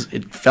 "Yeah, it is.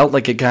 It felt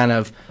like it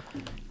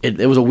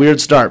was a weird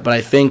start, but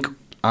I think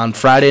on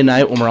Friday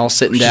night when we're all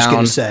sitting just down,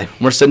 gonna say.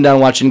 we're sitting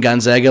down watching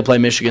Gonzaga play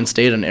Michigan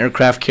State on an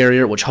aircraft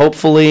carrier, which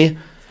hopefully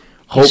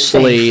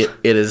Safe.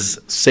 it is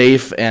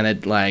safe, and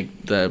if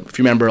you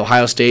remember,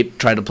 Ohio State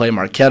tried to play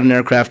Marquette on an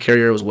aircraft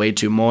carrier. It was way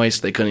too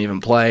moist. They couldn't even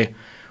play.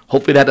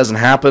 Hopefully that doesn't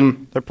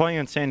happen. They're playing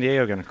in San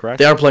Diego again, correct?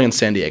 They are playing in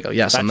San Diego,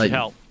 yes, That on should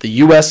help.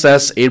 the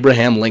USS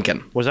Abraham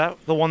Lincoln. Was that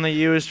the one they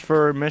used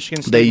for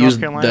Michigan State, They North used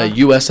Carolina?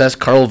 the USS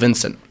Carl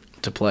Vinson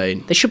to play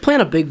They should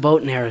plant a big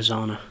boat in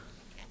Arizona.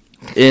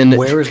 in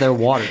Where is their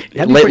water?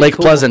 That'd be pretty Lake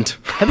cool. Pleasant.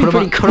 That'd be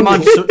pretty cool.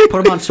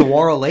 Put them on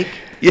Saguaro Lake.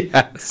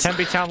 Yes.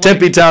 Tempe Town Lake.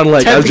 Tempe Town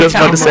Lake. I was just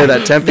about to say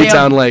that. Tempe They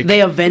Town Lake.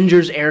 They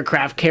Avengers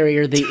aircraft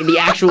carrier, the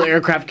actual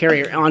aircraft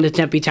carrier onto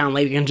Tempe Town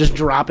Lake and just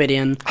drop it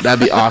in.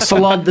 That'd be awesome.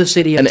 Flood the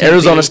city of And Tempe.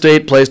 Arizona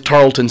State plays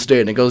Tarleton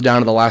State, and it goes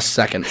down to the last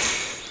second.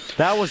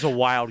 That was a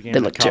wild game They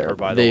to look cover, terrible.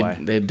 by the way.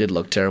 They did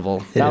look terrible.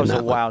 They That did was a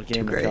not look wild too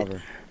game to great.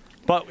 cover.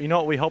 But you know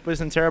what we hope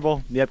isn't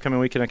terrible? The upcoming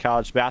weekend of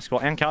college basketball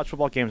and college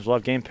football games. We'll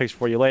have game picks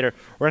for you later.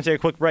 We're going to take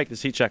a quick break. This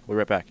is Heat Check. We'll be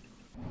right back.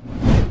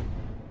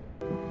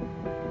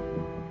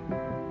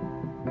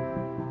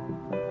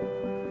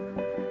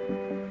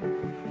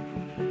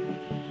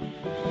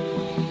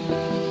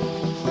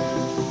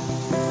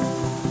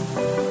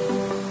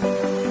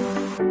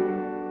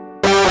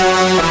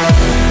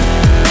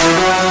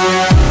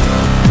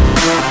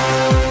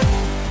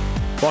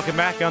 Welcome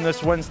back on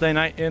this Wednesday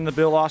night in the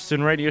Bill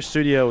Austin Radio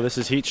Studio. This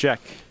is Heat Check.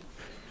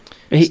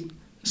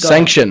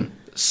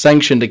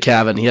 Sanction to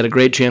Kevin. He had a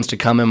great chance to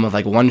come in with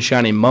like one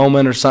shiny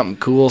moment or something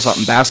cool,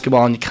 something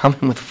basketball, and you come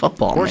in with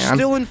football, We're man.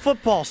 still in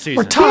football season.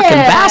 We're talking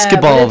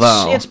basketball,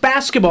 but though. It's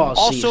basketball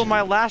Also, season.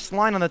 my last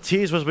line on the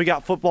tease was we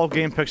got football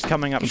game picks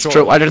coming up It's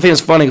shortly. true. I think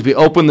it's funny because we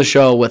opened the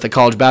show with a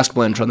college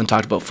basketball intro and then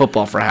talked about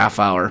football for a half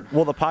hour.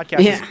 Well, the podcast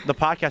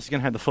is going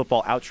to have the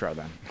football outro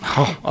then.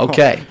 Oh,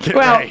 okay.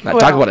 Well, Now,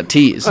 talk about a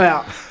tease.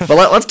 Well, But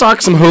let's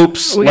talk some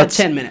hoops. we got Let's-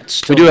 10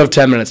 minutes. We do have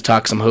 10 minutes to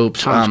talk some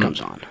hoops. Times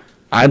comes on.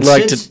 I'd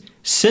like to.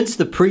 Since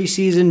the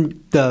preseason,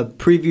 the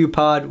preview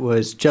pod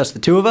was just the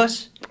two of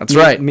us. That's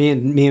right. Me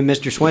and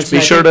Mr. Swenson.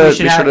 Be I sure think we to-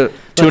 should be have- sure to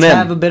tune let's in.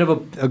 have a bit of a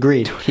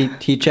agreed.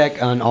 He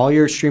check on all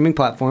your streaming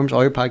platforms,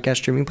 all your podcast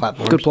streaming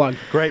platforms. Good plug.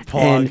 Great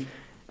plug. And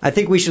I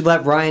think we should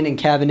let Ryan and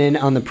Kevin in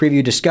on the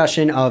preview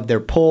discussion of their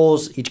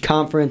polls, each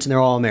conference, and they're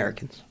all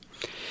Americans.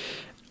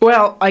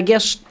 Well, I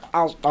guess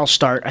I'll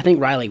start. I think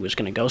Riley was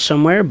going to go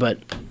somewhere, but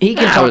he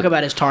can talk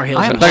about his Tar Heels.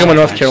 I'm in a talking about second.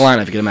 North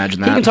Carolina, if you can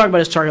imagine that. He can talk about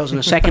his Tar Heels in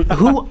a second,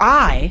 who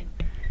I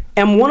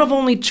am one of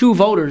only two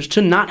voters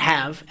to not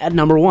have at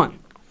number one.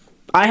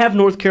 I have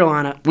North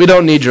Carolina We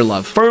don't need your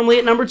love. firmly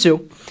at number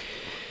two.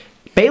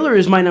 Baylor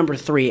is my number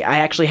three. I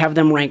actually have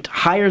them ranked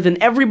higher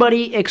than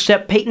everybody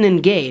except Peyton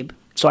and Gabe.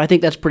 So I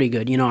think that's pretty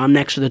good. You know, I'm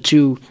next to the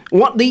two.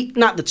 Not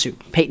the two.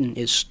 Peyton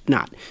is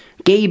not.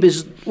 Gabe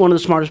is one of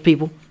the smartest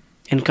people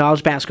in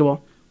college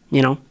basketball.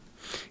 You know,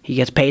 he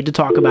gets paid to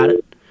talk about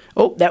it.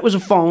 Oh, that was a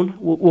phone.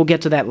 We'll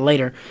get to that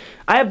later.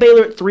 I have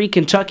Baylor at 3,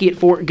 Kentucky at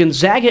 4,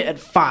 Gonzaga at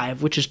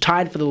 5, which is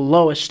tied for the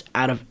lowest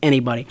out of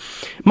anybody.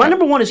 My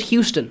number 1 is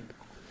Houston.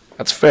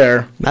 That's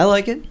fair. I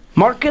like it.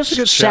 Marcus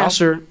good shout.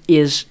 Sasser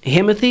is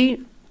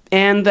Himothy,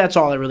 and that's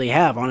all I really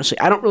have, honestly.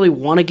 I don't really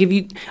want to give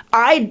you...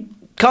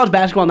 College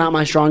basketball not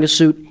my strongest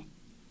suit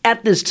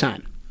at this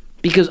time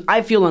because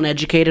I feel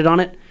uneducated on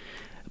it,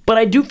 but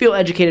I do feel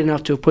educated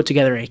enough to have put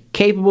together a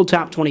capable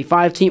top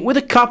 25 team with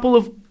a couple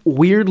of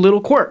weird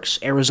little quirks.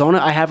 Arizona,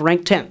 I have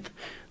ranked 10th.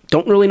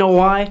 Don't really know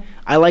why.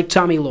 I like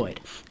Tommy Lloyd.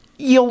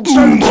 You'll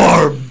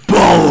start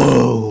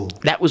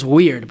That was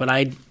weird, but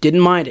I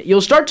didn't mind it.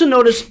 You'll start to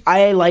notice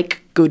I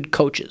like good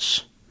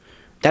coaches.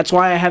 That's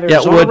why I have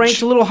Arizona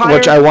ranked a little higher.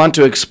 Which I want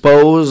to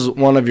expose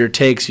one of your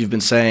takes you've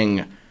been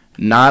saying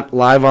not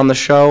live on the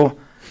show.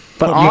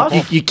 But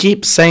off? You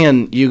keep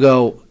saying, you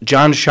go,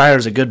 John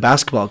Shire's a good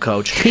basketball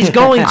coach. He's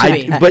going to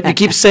be. But you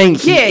keep saying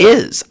he Yeah,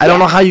 is. I don't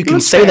know how you can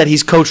that's say fair. that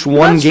he's coached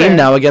one That's game fair.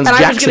 now against and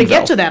Jacksonville. I was going to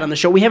get to that on the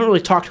show. We haven't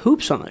really talked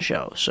hoops on the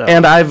show. So.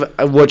 And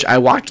which I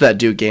watched that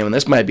Duke game, and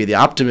this might be the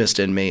optimist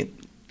in me.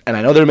 And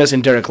I know they're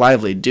missing Derek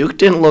Lively. Duke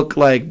didn't look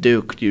like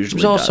Duke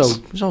usually does.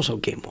 It was also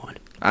game one.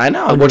 I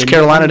know, which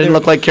Carolina didn't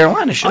look like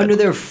Carolina should. Under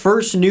their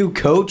first new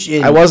coach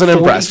in I wasn't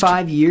impressed.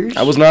 45 years.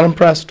 I was not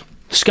impressed.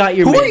 Scott,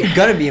 you're Who are mid. you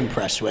going to be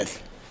impressed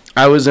with?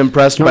 I was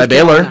impressed by North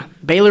Baylor. Carolina.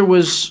 Baylor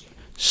was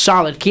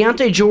solid.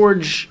 Keontae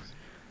George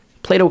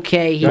played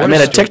okay. He I made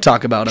a just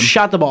TikTok about him.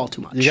 shot the ball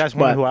too much. You guys want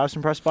But to know who I was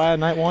impressed by at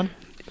night one?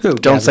 Who?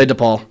 Don't say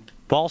DePaul.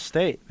 Ball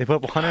State. They put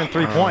up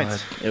 103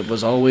 points. It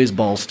was always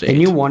Ball State. And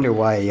you wonder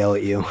why I yell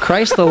at you.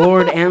 Christ the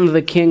Lord and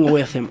the King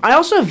with him. I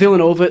also have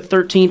Villanova at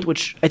 13th,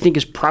 which I think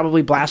is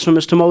probably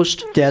blasphemous to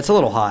most. Yeah, it's a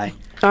little high.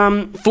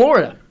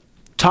 Florida.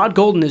 Todd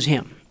Golden is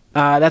him.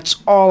 That's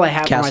all I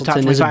have in my top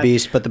Castleton 25. is a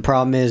beast, but the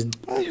problem is,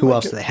 who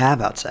else do they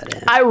have outside of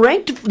him? I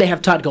ranked. They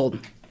have Todd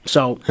Golden,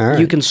 so All right.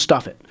 you can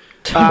stuff it.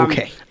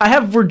 Okay. I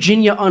have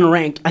Virginia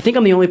unranked. I think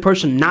I'm the only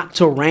person not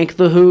to rank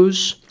the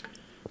Who's.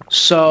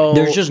 So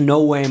There's just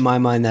no way in my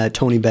mind that a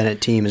Tony Bennett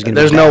team is going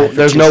to There's be no, bad for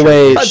there's two no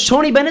straight way. a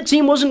Tony Bennett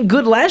team wasn't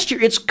good last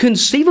year. It's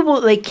conceivable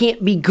that they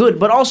can't be good,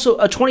 but also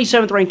a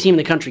 27th ranked team in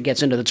the country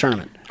gets into the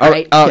tournament.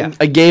 Right?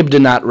 Gabe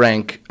did not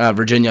rank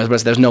Virginia. I was about to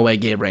say, there's no way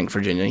Gabe ranked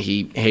Virginia.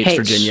 He hates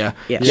Virginia.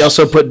 Yes. He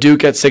also put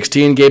Duke at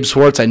 16. Gabe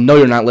Swartz, I know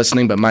you're not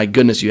listening, but my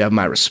goodness, you have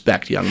my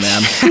respect, young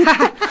man.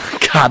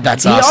 God,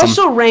 that's He awesome.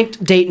 also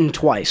ranked Dayton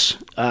twice.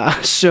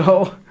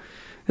 So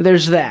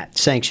there's that.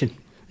 Sanction.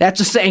 That's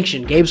a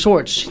sanction. Gabe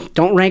Swartz.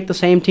 Don't rank the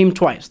same team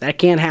twice. That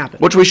can't happen.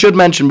 Which we should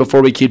mention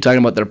before we keep talking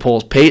about their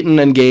polls. Peyton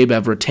and Gabe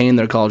have retained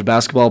their college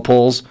basketball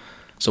polls,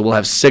 so we'll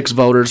have 6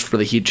 voters for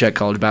the Heat Check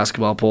college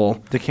basketball poll.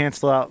 To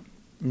cancel out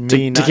Me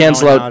To not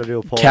cancel knowing how out to do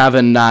a poll.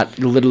 Kevin not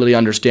literally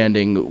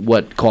understanding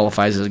what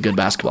qualifies as a good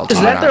basketball team.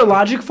 Is that their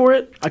logic for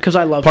it? Because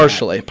I love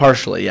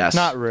Partially, yes.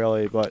 Not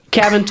really, but that.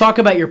 Kevin, talk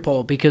about your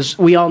poll because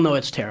we all know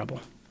it's terrible.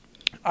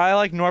 I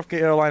like North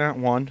Carolina at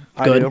 1. Good.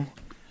 I do.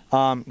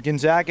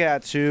 Gonzaga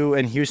at 2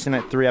 and Houston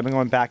at 3. I've been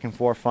going back and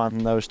forth on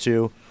those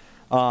two.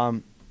 I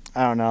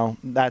don't know.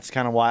 That's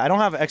kind of why. I don't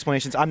have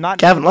explanations. I'm not.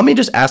 Kevin, let me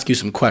just ask you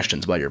some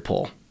questions about your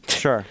poll.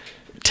 Sure.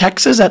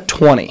 Texas at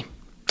 20.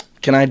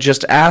 Can I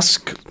just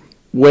ask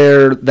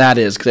where that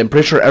is? Because I'm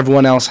pretty sure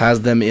everyone else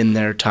has them in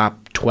their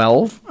top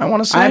 12, I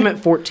want to say. I'm at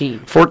 14.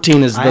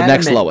 14 is I the had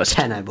next them at lowest.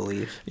 10, I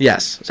believe.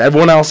 Yes. So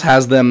everyone else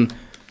has them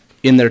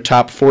in their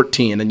top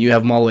 14, and you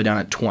have them all the way down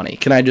at 20.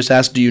 Can I just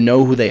ask, do you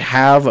know who they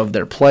have of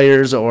their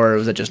players, or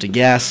was it just a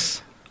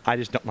guess? I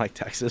just don't like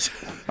Texas.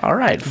 All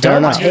right, fair Don't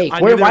enough. take.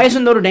 I knew Why there-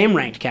 isn't Notre Dame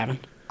ranked, Kevin?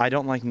 I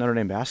don't like Notre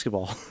Dame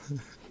basketball.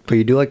 But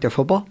you do like their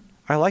football?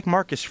 I like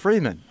Marcus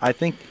Freeman. I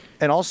think,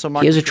 and also He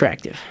Marcus. is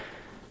attractive.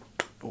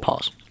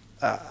 Pause.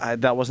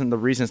 That wasn't the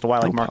reason as to why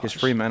I like Marcus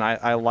Freeman.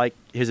 I like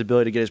his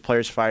ability to get his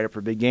players fired up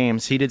for big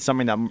games. He did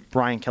something that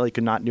Brian Kelly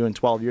could not do in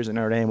 12 years at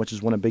Notre Dame, which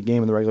is win a big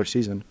game in the regular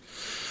season.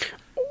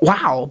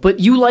 Wow,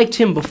 but you liked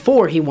him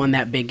before he won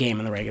that big game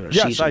in the regular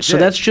Yes, season. I So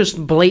did. that's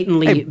just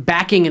blatantly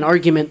backing an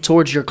argument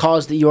towards your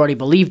cause that you already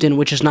believed in,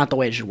 which is not the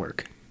way it should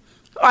work.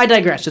 I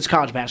digress. It's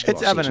college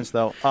basketball. It's evidence,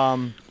 though.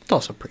 It's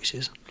also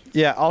preseason.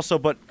 Yeah, also,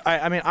 but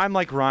I mean, I'm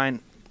like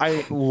Ryan.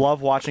 I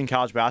love watching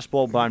college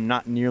basketball, but I'm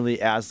not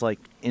nearly as like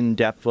in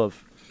depth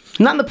of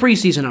Not in the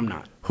preseason, I'm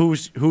not.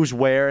 who's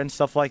where and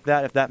stuff like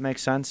that. If that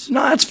makes sense.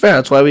 No, that's fair.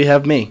 That's why we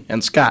have me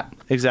and Scott.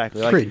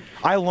 Exactly. Like, Agreed.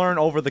 I learn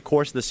over the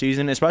course of the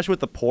season, especially with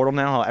the portal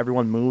now, how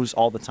everyone moves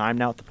all the time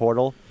now at the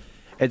portal.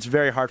 It's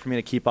very hard for me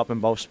to keep up in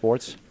both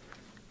sports.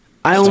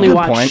 I a only good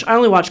watch. point. I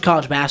only watch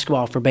college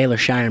basketball for Baylor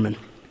Shireman.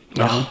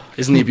 Oh,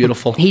 isn't he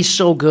beautiful? He's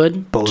so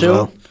good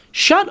Bozo. too.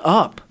 Shut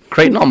up.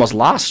 Creighton almost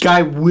lost.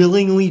 Guy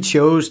willingly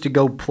chose to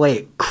go play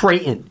at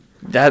Creighton.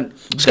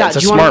 That's Scott, a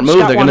do you smart want- move.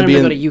 Scott They're going wanted to be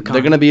him in. to go to UConn.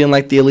 They're going to be in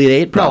like the Elite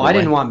Eight. No, Probably. I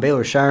didn't want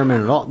Baylor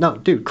Shireman at all. No,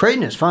 dude,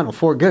 Creighton is Final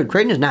Four good.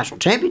 Creighton is national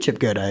championship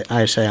good,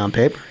 I say on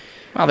paper.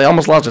 Wow, they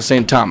almost lost to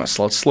St. Thomas.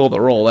 Let's slow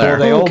the roll there. Well,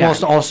 they Okay.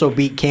 almost also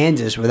beat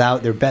Kansas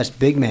without their best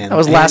big man. That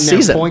was and last their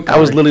season. point That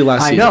was guard. literally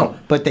last I season. know,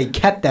 but they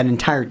kept that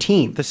entire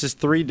team. This is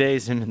 3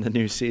 days into the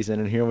new season,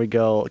 and here we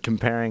go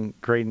comparing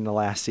Creighton to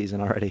last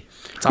season already.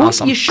 It's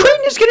awesome. You should.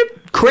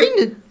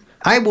 Creighton.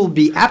 I will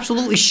be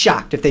absolutely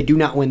shocked if they do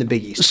not win the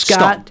Big East.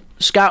 Stunned.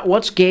 Scott,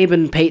 what's Gabe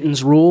and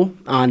Peyton's rule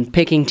on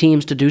picking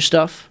teams to do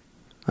stuff?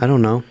 I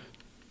don't know.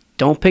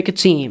 Don't pick a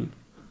team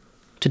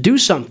to do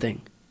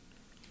something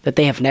that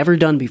they have never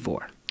done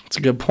before. That's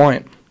a good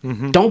point.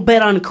 Don't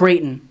bet on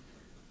Creighton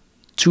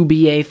to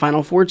be a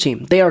Final Four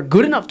team. They are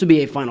good enough to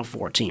be a Final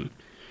Four team.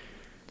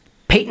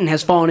 Peyton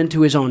has fallen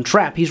into his own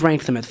trap. He's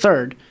ranked them at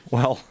third.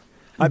 Well,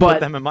 I But- put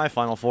them in my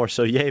Final Four,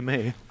 so yay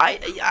me.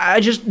 I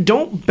just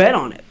don't bet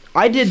on it.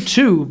 I did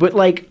too, but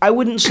like I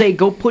wouldn't say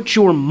go put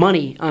your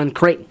money on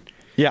Creighton.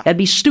 Yeah. That'd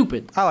be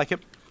stupid. I like it.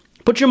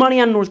 Put your money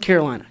on North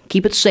Carolina.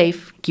 Keep it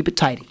safe. Keep it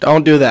tidy.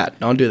 Don't do that.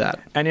 Don't do that.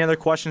 Any other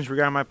questions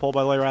regarding my poll,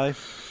 by the way, Riley?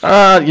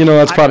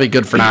 That's probably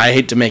good for now. I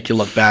hate to make you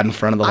look bad in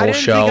front of the I whole didn't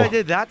show. think I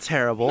did that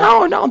terrible.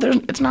 No,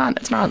 it's not.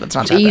 It's not It's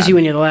that easy bad.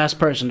 when you're the last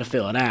person to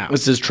fill it out.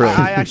 This is true.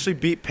 I actually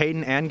beat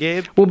Peyton and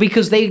Gabe. Well,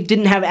 because they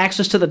didn't have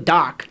access to the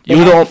doc. They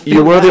You had to you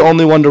fill were it the out.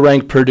 only one to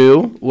rank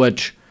Purdue,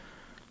 which,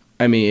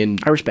 I mean,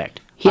 I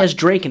respect. He has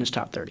Drake in his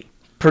top 30.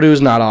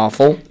 Purdue's not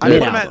awful. I Mid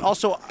put him at, album.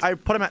 also, I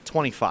put him at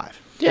 25.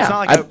 Yeah, It's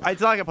not like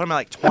it's not like I put him at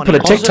like 20. I put a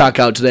TikTok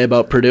out today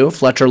about Purdue.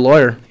 Fletcher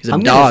Lawyer. He's a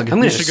I'm dog.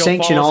 going to should go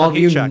sanction follow us all on of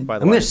you. Heat Check, by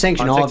the I'm going way, to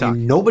sanction on all of you. TikTok.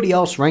 Nobody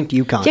else ranked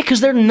UConn. Yeah,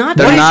 because they're not.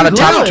 They're What not is a your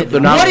top- doubt?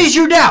 they're not- What is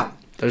your doubt?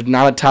 There's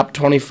not a top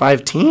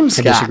 25 team,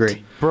 Scott.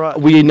 disagree. Bruh.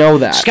 We know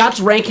that. Scott's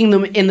ranking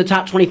them in the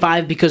top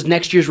 25 because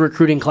next year's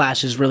recruiting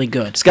class is really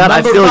good. Scott, I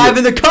Number feel 5 you.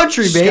 in the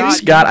country, baby.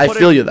 Scott, I put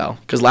feel it- you though,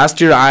 because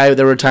last year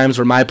there were times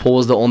where my poll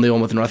was the only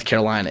one with North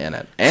Carolina in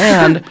it,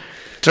 and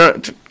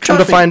come to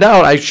me. find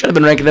out, I should have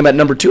been ranking them at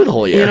number 2 the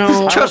whole year. You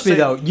know, Trust me, say-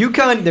 though,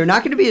 UConn, they're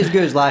not going to be as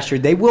good as last year.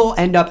 They will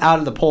end up out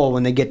of the poll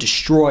when they get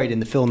destroyed in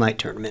the Phil Knight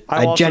tournament. I'll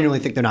I also- genuinely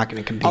think they're not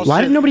going to compete.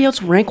 why did nobody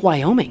else rank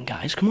Wyoming,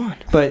 guys? Come on.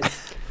 But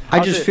I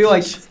just say- feel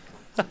like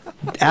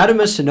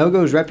Adama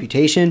Sanogo's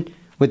reputation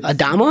with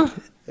Adama?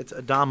 It's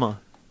Adama.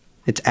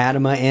 it's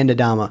Adama and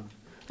Adama.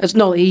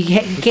 He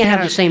can't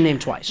have the same name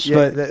twice.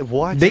 But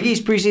what? Big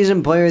East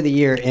preseason player of the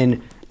year,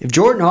 and if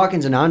Jordan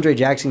Hawkins and Andre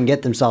Jackson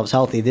get themselves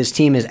healthy, this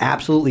team is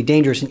absolutely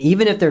dangerous. And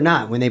even if they're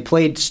not, when they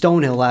played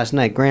Stonehill last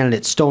night, granted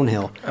it's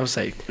Stonehill, I would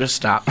say just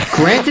stop.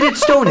 granted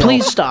it's Stonehill.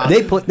 Please stop.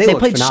 They looked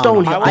played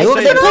phenomenal. Stonehill. I will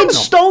say They played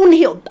this.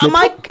 Stonehill. they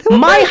My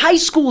looked- high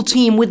school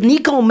team with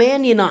Nico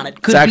Mannion on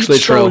it could It's actually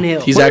beat true.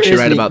 Stonehill. He's Where actually is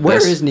right Ni- about Where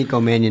this. is Nico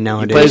Mannion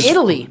nowadays? plays- in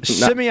Italy.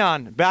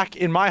 Simeon, back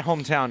in my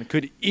hometown,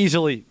 could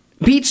easily.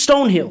 Beat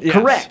Stonehill. Yes.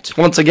 Correct.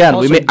 Once again,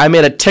 Also- I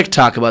made a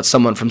TikTok about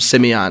someone from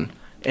Simeon,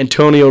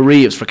 Antonio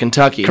Reeves for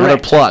Kentucky. Another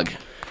Correct. plug.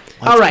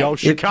 All right. Go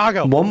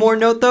Chicago. One more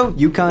note, though.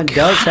 UConn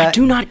does I have.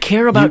 do not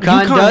care about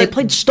UConn. They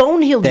played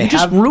Stonehill. You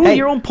just ruined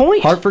your own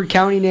point. Hartford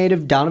County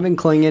native Donovan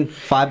Klingon,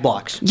 5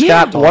 blocks.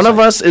 Yeah. Scott, one of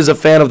us is a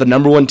fan of the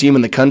number 1 team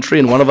in the country,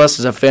 and one of us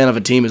is a fan of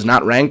a team who's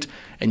not ranked.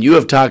 And you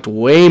have talked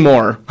way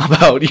more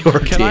about your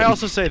team. Can I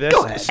also say this?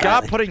 Go ahead,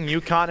 Scott Kylie. putting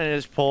UConn in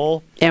his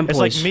poll And is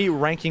like poise. me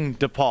ranking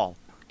DePaul.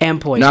 And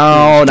poise.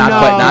 No, not No,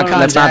 quite. Not, no,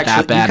 that's not that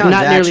actually- bad. UConn's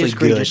Not nearly actually as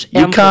egregious.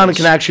 good. UConn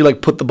can actually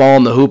put the ball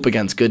in the hoop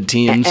against good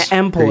teams.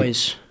 And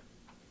poise.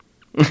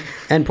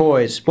 And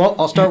poise. Well,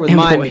 I'll start with And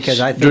mine poise.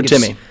 because I Drew think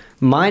it's, Timme.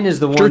 mine is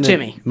the one. Drew that-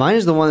 Timme. Mine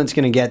is the one that's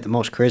going to get the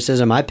most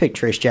criticism. I picked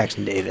Trace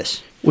Jackson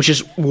Davis. Which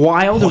is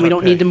wild, and What we a don't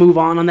pick. need to move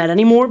on that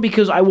anymore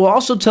because I will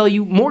also tell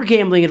you more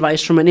gambling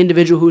advice from an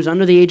individual who is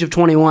under the age of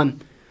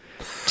 21.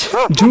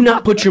 Do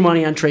not put your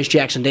money on Trace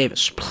Jackson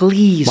Davis.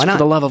 Please, Why not? for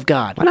the love of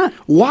God. Why not?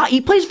 Why?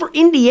 He plays for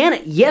Indiana.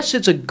 Yes,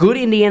 it's a good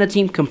Indiana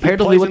team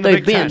comparatively plays what in the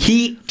they've Big Ten.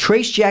 been.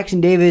 Trace Jackson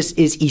Davis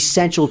is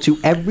essential to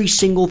every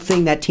single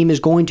thing that team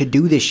is going to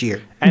do this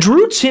year. And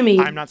Drew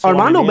Timme, I'm not sold on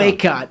Armando Indiana.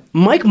 Bacot,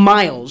 Mike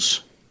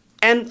Miles,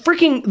 and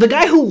freaking the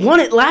guy who won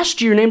it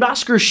last year named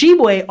Oscar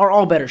Shibwe are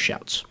all better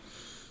shouts.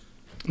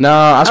 No,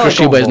 Oscar like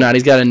Shibwe's Oval. not.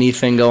 He's got a knee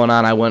thing going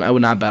on. I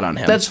would not bet on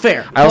him. That's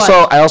fair,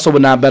 I also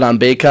would not bet on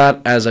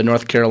Baycott as a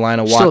North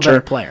Carolina watcher. Still a better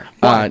player.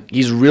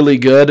 He's really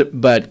good,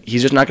 but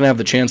he's just not going to have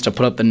the chance to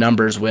put up the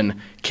numbers when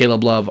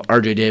Caleb Love,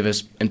 R.J.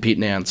 Davis, and Pete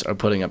Nance are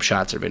putting up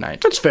shots every night.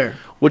 That's fair.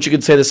 Which you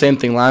could say the same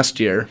thing last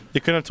year. You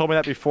couldn't have told me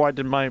that before I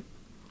did my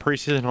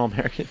preseason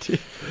All-American team.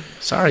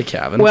 Sorry,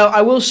 Kevin. Well,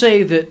 I will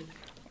say that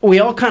we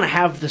all kind of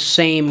have the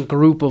same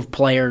group of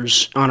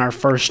players on our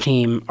first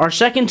team. Our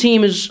second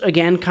team is,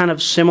 again, kind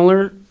of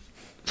similar.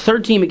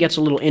 Third team, it gets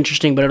a little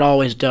interesting, but it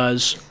always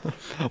does.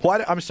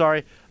 I'm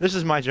sorry. This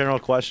is my general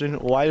question.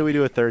 Why do we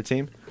do a third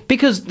team?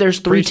 Because there's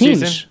 3 Preseason?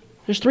 teams.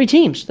 There's 3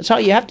 teams. That's how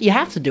you have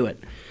to do it.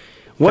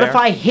 What if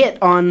Fair. I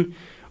hit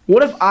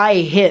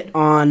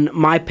on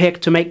my pick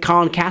to make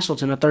Colin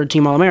Castleton a third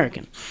team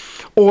All-American?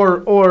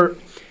 Or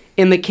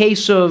in the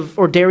case of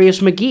Darius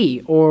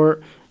McGee or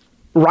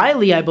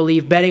Riley, I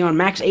believe, betting on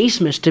Max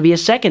Asmus to be a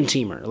second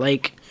teamer.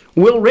 Like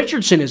Will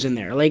Richardson is in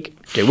there. Like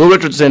okay, Will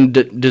Richardson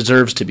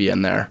deserves to be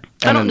in there.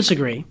 I don't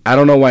disagree. I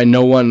don't know why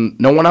no one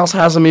else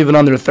has him even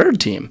on their third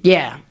team.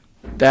 Yeah.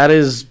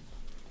 That's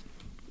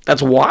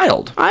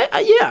wild.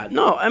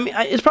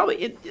 It's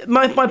probably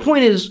my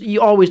point is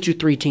you always do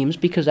 3 teams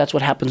because that's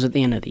what happens at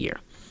the end of the year.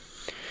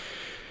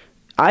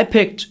 I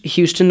picked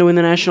Houston to win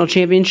the national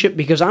championship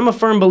because I'm a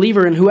firm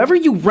believer in whoever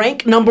you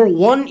rank number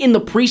 1 in the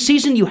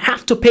preseason, you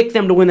have to pick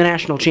them to win the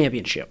national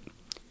championship.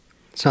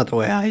 It's not the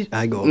way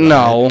I go about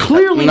No, it.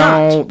 Clearly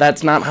no, not.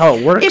 that's not how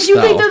it works. If you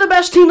think though. they're the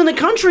best team in the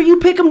country, you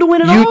pick them to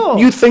win it all.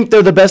 You think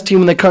they're the best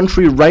team in the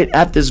country right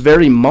at this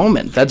very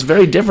moment. That's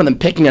very different than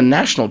picking a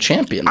national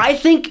champion. I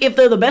think if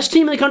they're the best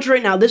team in the country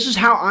right now, this is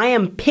how I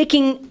am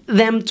picking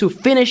them to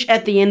finish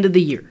at the end of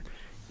the year.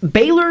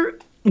 Baylor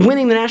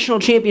winning the national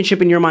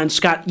championship in your mind,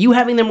 Scott, you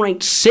having them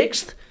ranked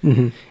 6th,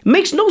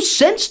 makes no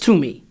sense to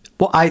me.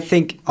 Well, I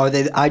think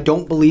I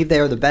don't believe they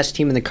are the best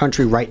team in the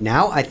country right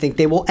now. I think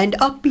they will end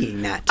up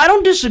being that. I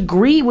don't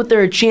disagree with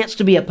their chance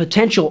to be a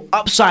potential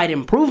upside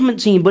improvement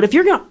team, but if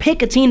you're going to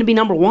pick a team to be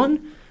number 1,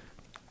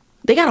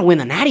 they got to win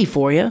the Natty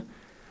for you.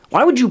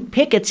 Why would you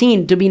pick a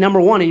team to be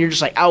number 1 and you're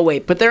just like, oh,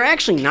 wait, but they're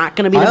actually not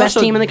going to be the best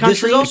team in the this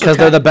is country? also because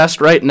they're the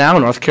best right now.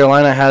 North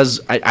Carolina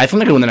has, I think they're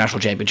going to win the national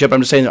championship.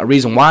 I'm just saying a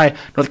reason why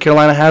North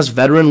Carolina has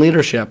veteran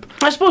leadership.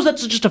 I suppose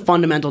that's just a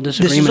fundamental This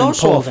disagreement. is in the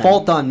also poll a then.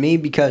 fault on me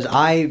because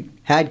I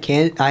had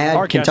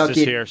Our guest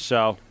Kentucky. is here,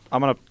 so I'm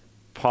going to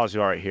pause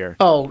you right here.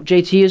 Oh,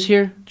 JT is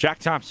here? Jack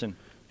Thompson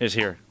is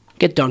here.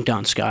 Get dunked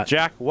on, Scott.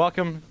 Jack,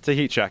 welcome to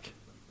Heat Check.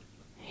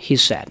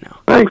 He's sad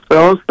now. Thanks,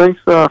 fellas.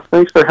 Thanks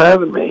for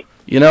having me.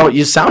 You know,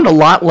 you sound a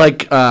lot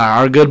like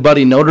our good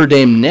buddy Notre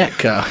Dame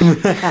Nick. Are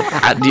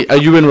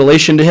you in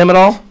relation to him at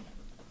all?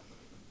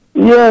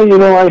 Yeah,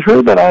 I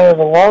heard that I have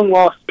a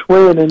long-lost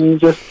twin, and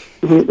it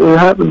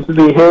happens to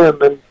be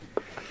him, and,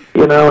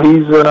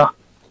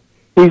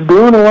 he's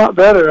doing a lot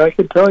better, I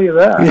could tell you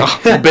that.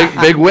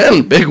 Big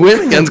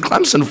win against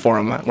Clemson for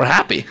him. We're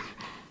happy.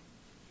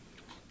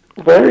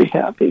 Very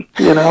happy.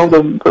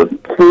 The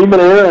Freeman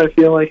era, I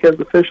feel like, has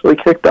officially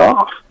kicked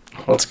off.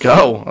 Let's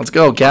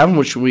go, Gavin.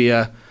 What should we?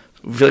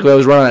 We feel like we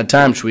always run out of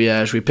time. Should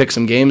we pick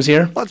some games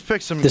here? Let's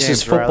pick some This games,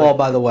 is football, Riley.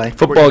 by the way.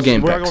 Football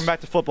game We're picks. going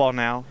back to football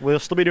now. We'll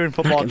still be doing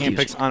football game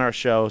picks on our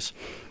shows.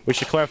 We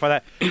should clarify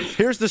that.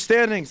 Here's the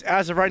standings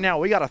as of right now.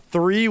 We got a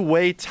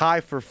 3-way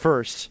tie for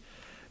first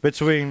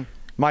between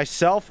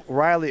myself,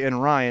 Riley,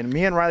 and Ryan.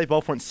 Me and Riley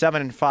both went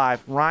 7-5.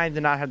 Ryan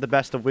did not have the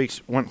best of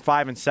weeks. Went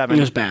 5-7. It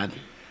was bad.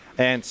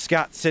 And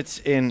Scott sits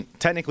in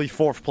technically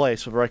 4th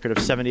place with a record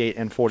of 78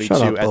 and 42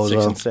 Shut up, at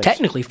bozo. 6-6.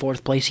 Technically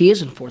 4th place. He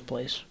is in 4th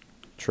place.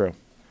 True.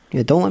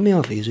 Yeah, don't let me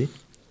off easy.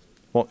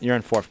 Well, you're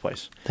in 4th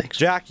place. Thanks.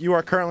 Jack, you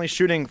are currently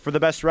shooting for the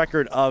best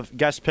record of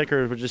guest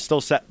pickers, which is still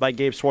set by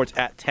Gabe Swartz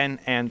at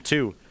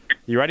 10-2.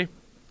 You ready?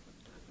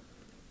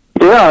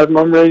 Yeah,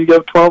 I'm ready to go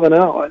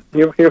 12-0.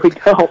 Here we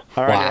go. All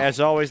right. Wow. As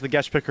always, the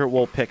guest picker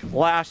will pick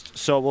last.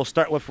 So we'll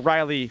start with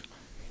Riley.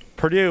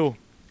 Purdue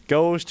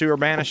goes to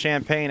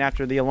Urbana-Champaign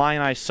after the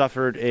Illini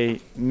suffered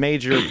a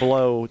major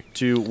blow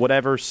to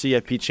whatever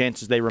CFP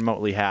chances they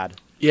remotely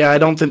had. Yeah, I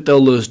don't think they'll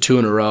lose 2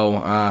 in a row.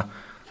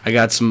 I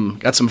got some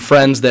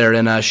friends there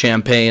in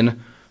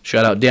Champaign.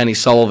 Shout out Danny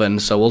Sullivan.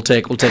 So we'll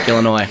take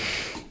Illinois.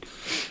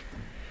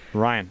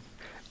 Ryan.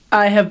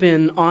 I have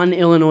been on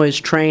Illinois'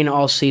 train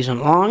all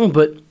season long,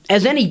 but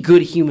as any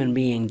good human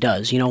being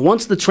does,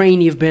 once the train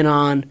you've been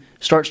on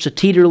starts to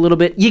teeter a little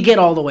bit, you get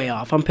all the way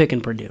off. I'm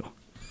picking Purdue.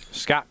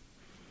 Scott.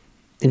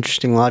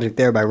 Interesting logic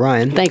there by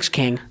Ryan. Thanks,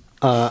 King.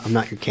 I'm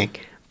not your king.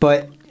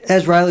 But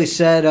as Riley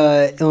said,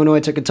 Illinois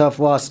took a tough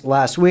loss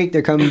last week.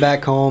 They're coming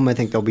back home. I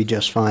think they'll be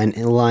just fine.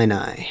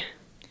 Illini.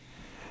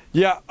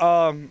 Yeah,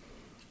 I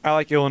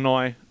like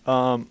Illinois.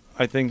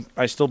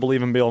 I still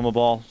believe in Bill on the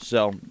ball,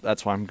 so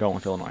that's why I'm going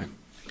with Illinois.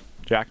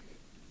 Jack?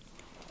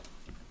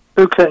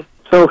 Okay,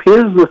 so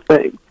here's the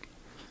thing.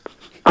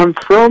 I'm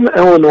from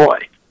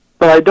Illinois,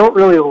 but I don't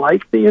really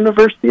like the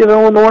University of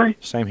Illinois.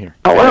 Same here.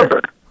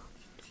 However,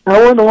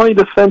 Illinois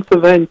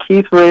defensive end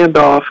Keith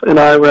Randolph and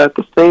I were at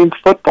the same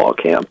football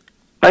camp,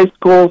 high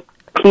school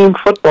team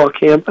football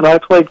camp, and I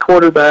played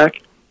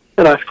quarterback,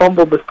 and I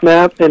fumbled the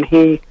snap, and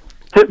he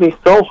hit me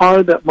so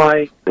hard that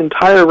my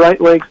entire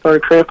right leg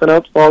started cramping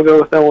up, so I'll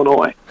go with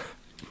Illinois.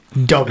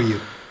 W.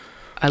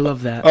 I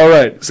love that. All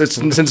right.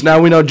 Since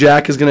now we know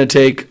Jack is going to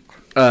take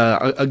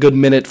a good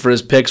minute for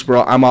his picks, we're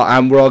all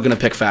going to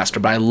pick faster.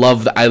 But I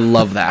love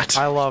that.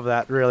 I love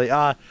that, really.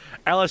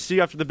 LSU,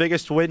 after the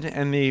biggest win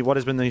in what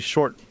has been the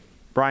short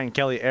Brian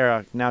Kelly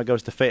era, now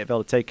goes to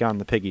Fayetteville to take on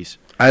the Piggies.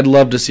 I'd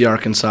love to see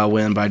Arkansas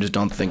win, but I just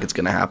don't think it's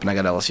going to happen. I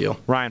got LSU.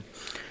 Ryan.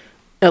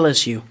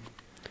 LSU.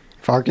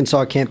 If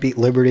Arkansas can't beat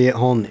Liberty at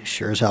home, they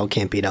sure as hell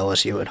can't beat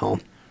LSU at home.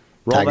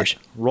 Tigers.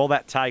 Roll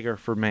that Tiger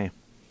for me.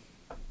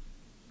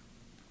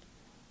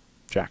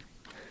 Jack.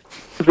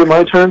 Is it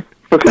my turn?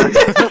 Okay.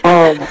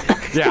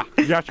 Yeah,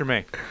 you after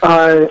me.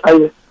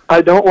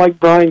 I don't like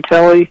Brian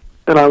Kelly,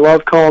 and I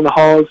love calling the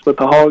Hogs, but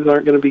the Hogs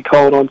aren't going to be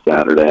called on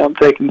Saturday. I'm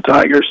taking the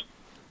Tigers.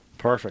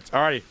 Perfect.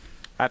 All righty.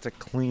 That's a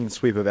clean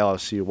sweep of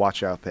LSU.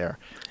 Watch out there.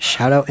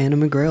 Shout out Anna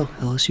McGrail,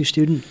 LSU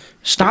student.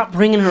 Stop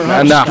bringing her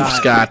up, Enough,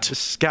 Scott.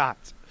 Scott.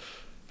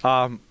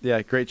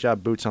 Yeah, great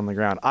job, boots on the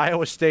ground.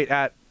 Iowa State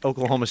at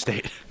Oklahoma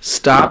State.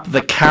 Stop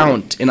the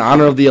count in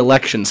honor of the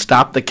election.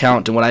 Stop the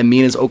count. And what I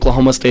mean is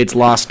Oklahoma State's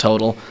loss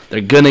total. They're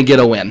going to get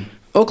a win.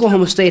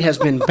 Oklahoma State has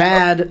been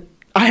bad.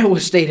 Iowa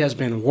State has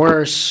been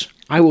worse.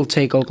 I will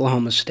take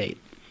Oklahoma State.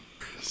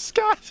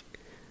 Scott.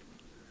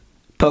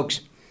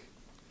 Pokes.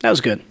 That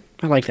was good.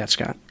 I like that,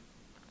 Scott.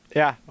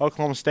 Yeah,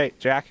 Oklahoma State.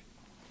 Jack?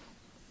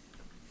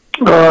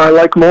 I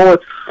like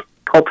mullets.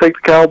 I'll take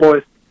the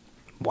Cowboys.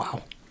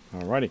 Wow.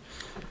 All righty.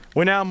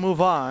 We now move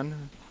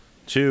on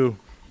to,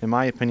 in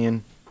my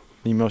opinion,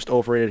 the most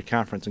overrated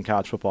conference in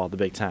college football, the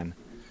Big Ten.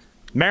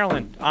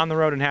 Maryland on the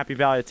road in Happy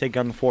Valley to take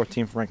on the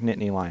 14th ranked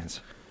Nittany Lions.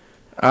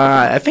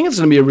 I think it's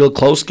going to be a real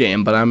close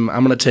game, but I'm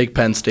going to take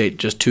Penn State.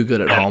 Just too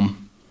good at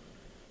home.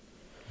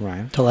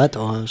 Ryan? Tell that to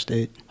Ohio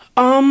State.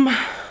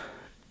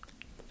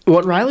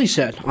 What Riley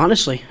said,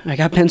 honestly. I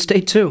got Penn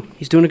State, too.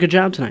 He's doing a good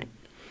job tonight.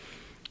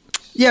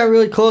 Yeah,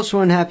 really close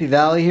one, Happy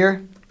Valley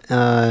here.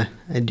 I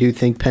do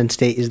think Penn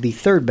State is the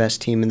third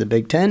best team in the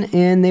Big Ten,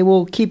 and they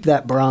will keep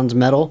that bronze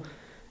medal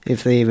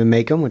if they even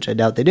make them, which I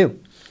doubt they do.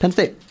 Penn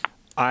State.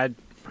 I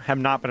have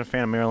not been a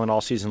fan of Maryland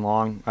all season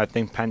long. I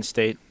think Penn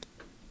State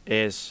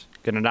is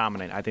going to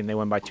dominate. I think they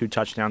win by 2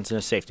 touchdowns and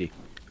a safety.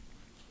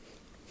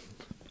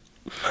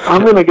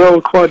 I'm going to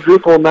go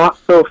quadruple not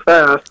so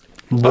fast.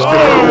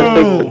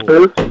 Oh!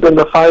 In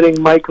the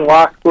Fighting Mike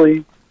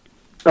Locksley,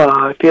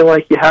 I feel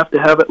like you have to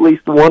have at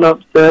least one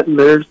upset, and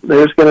there's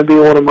going to be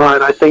one of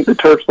mine. I think the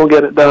Terps will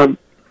get it done.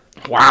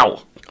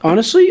 Wow.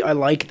 Honestly, I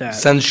like that.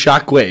 Sends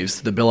shockwaves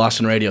to the Bill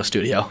Austin radio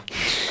studio.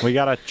 We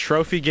got a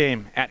trophy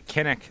game at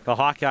Kinnick. The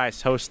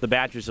Hawkeyes host the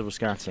Badgers of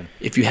Wisconsin.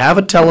 If you have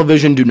a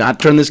television, do not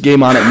turn this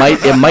game on. It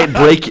might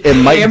break.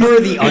 Hammer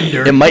the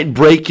under. It might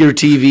break your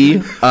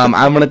TV.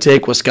 I'm going to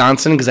take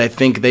Wisconsin because I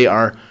think they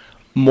are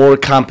more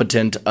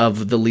competent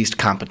of the least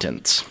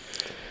competents.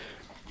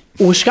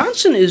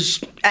 Wisconsin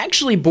is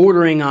actually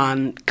bordering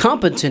on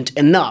competent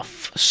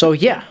enough. So,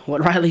 yeah,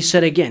 what Riley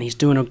said again, he's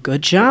doing a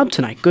good job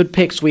tonight. Good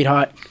pick,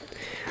 sweetheart.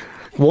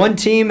 One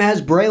team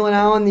has Braylon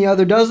Allen, the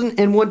other doesn't,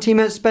 and one team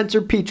has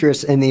Spencer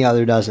Petras, and the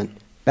other doesn't.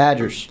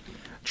 Badgers.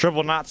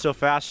 Triple not so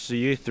fast to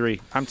you three.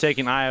 I'm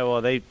taking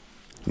Iowa. They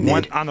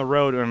went on the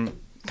road and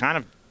kind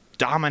of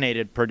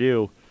dominated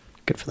Purdue.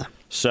 Good for them.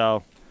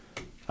 So,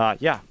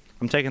 yeah,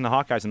 I'm taking the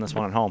Hawkeyes in this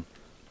one at home.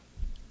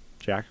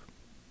 Jack?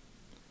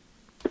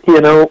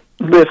 You know,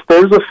 if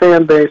there's a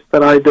fan base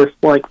that I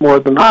dislike more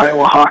than the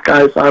Iowa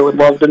Hawkeyes, I would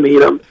love to meet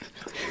them.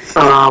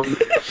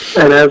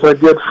 And as our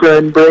good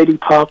friend Brady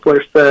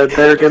Poplar said,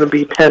 they're going to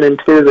be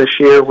 10-2 this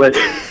year, which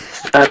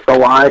that's a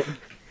lie.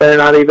 They're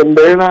not even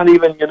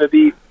going to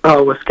beat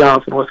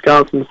Wisconsin.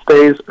 Wisconsin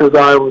stays as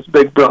Iowa's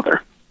big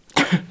brother.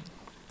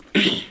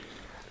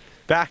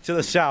 Back to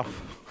the South.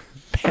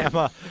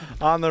 Bama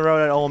on the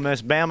road at Ole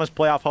Miss. Bama's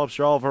playoff hopes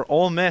are over.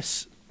 Ole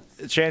Miss,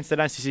 chance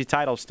at SEC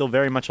title, still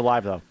very much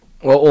alive, though.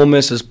 Well, Ole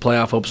Miss's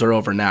playoff hopes are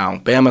over now.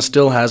 Bama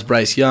still has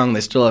Bryce Young.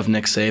 They still have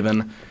Nick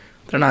Saban.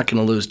 They're not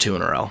going to lose 2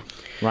 in a row.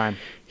 Ryan.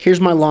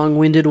 Here's my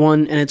long-winded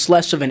one, and it's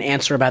less of an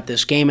answer about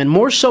this game and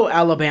more so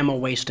Alabama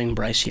wasting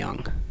Bryce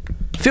Young.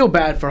 Feel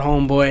bad for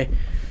homeboy.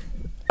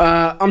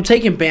 I'm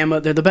taking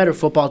Bama. They're the better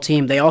football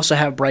team. They also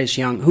have Bryce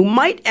Young, who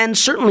might and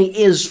certainly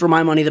is, for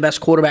my money, the best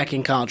quarterback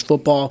in college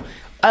football.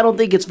 I don't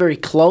think it's very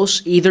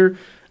close either.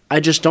 I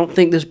just don't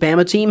think this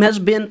Bama team has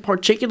been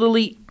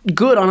particularly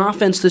good on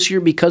offense this year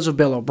because of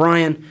Bill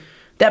O'Brien.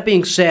 That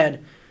being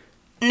said,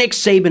 Nick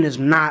Saban is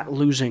not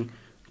losing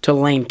to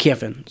Lane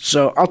Kiffin.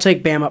 So I'll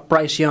take Bama.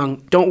 Bryce Young,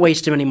 don't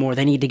waste him anymore.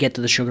 They need to get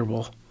to the Sugar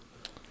Bowl.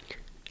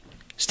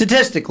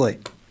 Statistically,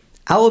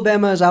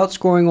 Alabama is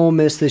outscoring Ole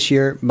Miss this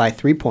year by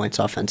 3 points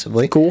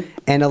offensively. Cool.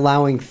 And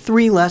allowing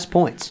 3 less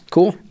points.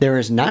 Cool. There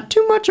is not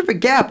too much of a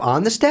gap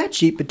on the stat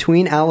sheet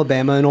between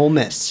Alabama and Ole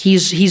Miss.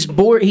 He's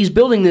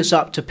building this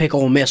up to pick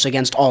Ole Miss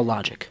against all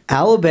logic.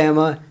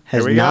 Alabama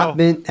has Here we not go.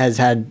 been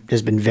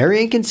has been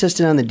very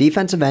inconsistent on the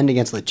defensive end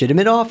against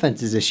legitimate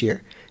offenses this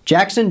year.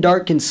 Jackson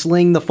Dart can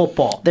sling the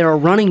football. They're a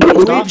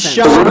running-based offense,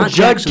 Sean not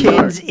Jackson Dart.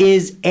 Judkins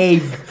is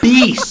a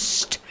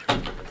beast.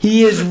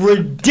 He is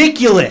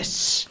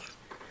ridiculous.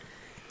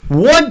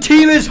 One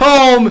team is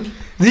home,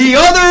 the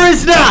other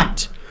is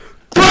not.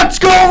 Let's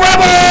go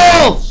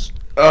Rebels!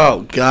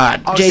 Oh,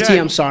 God. Okay. JT,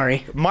 I'm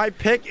sorry. My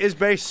pick is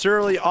based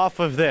solely off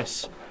of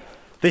this.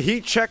 The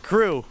Heat Check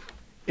crew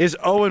is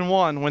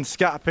 0-1 when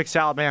Scott picks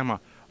Alabama.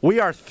 We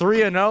are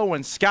 3-0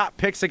 when Scott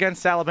picks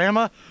against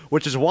Alabama,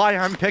 which is why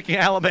I'm picking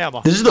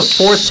Alabama. This is the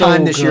fourth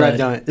time this year I've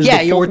done it. This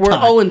is the we're fourth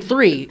time.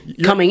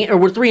 0-3 coming in, or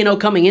we're 3-0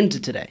 coming into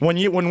today.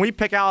 When we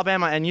pick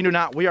Alabama and you do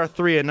not, we are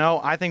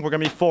 3-0. I think we're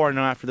going to be 4-0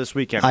 after this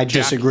weekend. I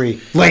Jack?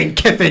 disagree. Lane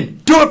Kiffin,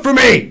 do it for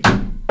me!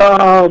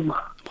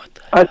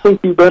 I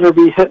think you better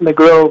be hitting the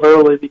Grove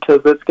early because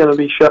it's going to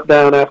be shut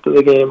down after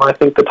the game. I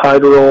think the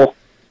Tide roll.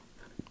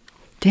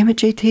 Damn it,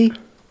 JT.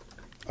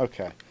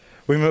 Okay.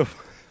 We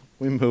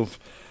move.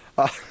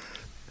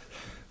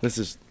 This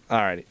is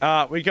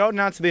alrighty. We go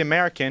now to the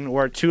American,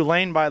 where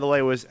Tulane, by the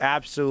way, was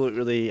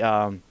absolutely.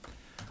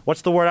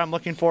 What's the word I'm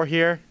looking for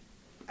here?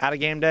 At a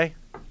game day?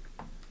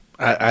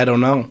 I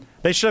don't know.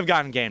 They should have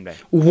gotten game day.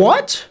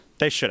 What?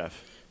 They should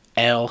have.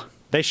 L.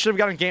 They should have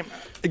gotten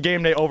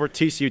game day over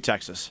TCU,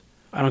 Texas.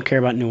 I don't care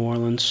about New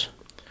Orleans.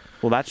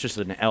 Well, that's just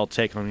an L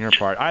take on your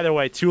part. Either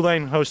way,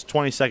 Tulane hosts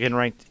 22nd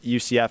ranked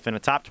UCF in a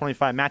top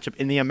 25 matchup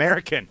in the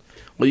American.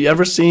 Well, you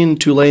ever seen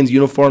Tulane's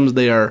uniforms?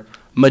 They are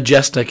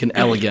majestic and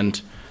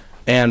elegant.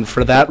 And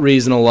for that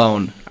reason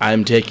alone,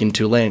 I'm taking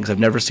Tulane because I've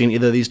never seen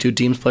either of these two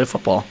teams play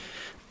football.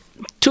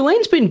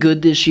 Tulane's been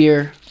good this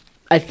year,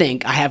 I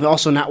think. I have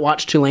also not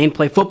watched Tulane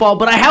play football,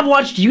 but I have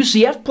watched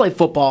UCF play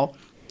football.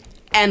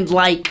 And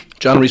like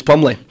John Reese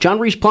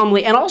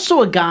Plumlee, and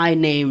also a guy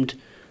named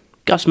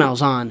Gus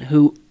Malzahn,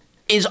 who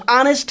is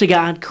honest to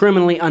God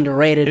criminally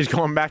underrated. He's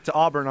going back to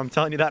Auburn. I'm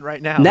telling you that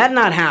right now. That's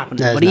not happening.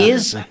 That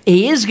is But not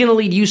he is going to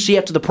lead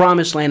UCF to the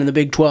promised land in the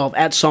Big 12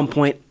 at some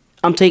point.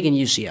 I'm taking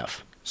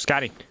UCF.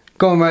 Scotty.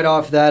 Going right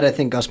off that, I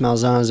think Gus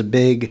Malzahn is a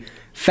big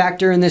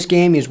factor in this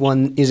game. He's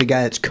a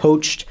guy that's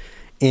coached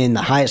in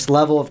the highest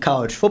level of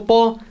college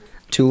football.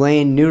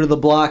 Tulane, new to the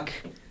block.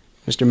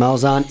 Mr.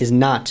 Malzahn is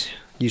not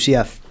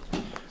UCF.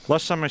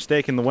 Unless I'm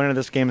mistaken, the winner of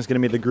this game is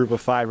going to be the Group of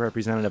 5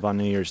 representative on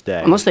New Year's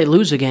Day. Unless they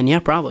lose again, yeah,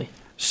 probably.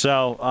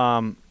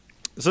 So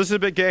this is a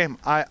big game.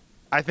 I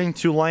think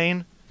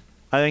Tulane,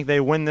 I think they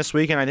win this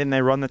weekend. I think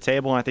they run the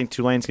table, and I think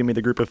Tulane's going to be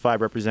the Group of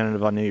 5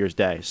 representative on New Year's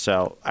Day.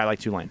 So I like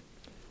Tulane.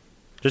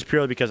 Just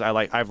purely because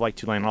I've liked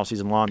Tulane all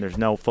season long. There's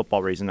no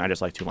football reason. I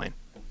just like Tulane.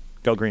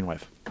 Go Green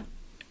Wave.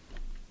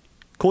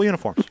 Cool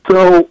uniforms.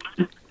 So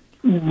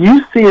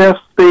UCF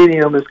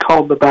Stadium is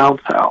called the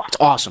Bounce House. It's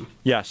awesome.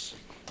 Yes.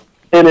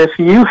 And if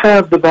you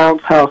have the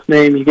Bounce House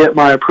name, you get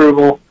my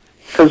approval,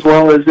 as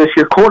well as if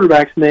your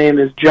quarterback's name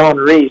is John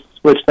Reese,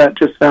 which that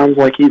just sounds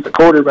like he's a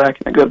quarterback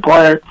and a good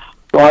player.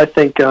 So I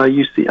think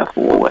UCF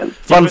will win.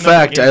 Fun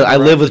fact, I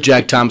live with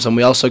Jack Thompson.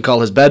 We also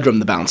call his bedroom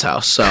the Bounce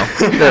House. So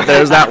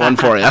there's that one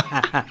for you.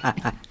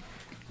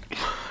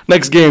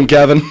 Next game,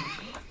 Kevin.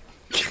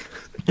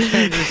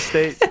 Kansas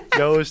State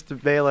goes to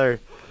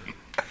Baylor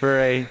for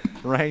a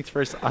ranked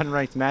versus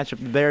unranked matchup.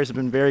 The Bears have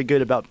been very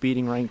good about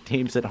beating ranked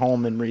teams at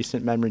home in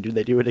recent memory. Do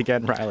they do it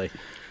again, Riley?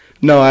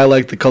 No, I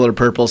like the color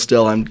purple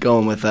still. I'm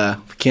going with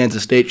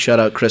Kansas State. Shout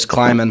out Chris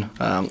Kleiman,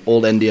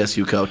 old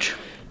NDSU coach.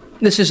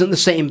 This isn't the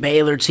same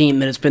Baylor team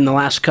that it's been the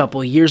last couple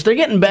of years. They're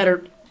getting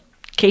better.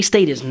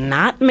 K-State is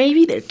not,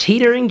 maybe. They're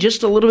teetering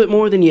just a little bit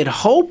more than you'd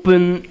hope,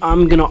 and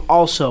I'm going to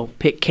also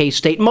pick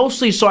K-State,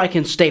 mostly so I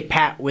can stay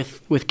pat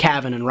with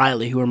Cavan and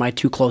Riley, who are my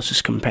two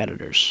closest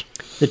competitors.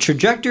 The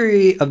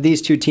trajectory of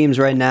these two teams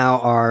right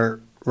now are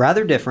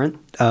rather different.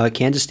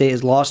 Kansas State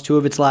has lost 2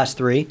 of its last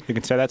 3. You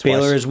can say that twice.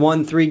 Baylor has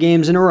won 3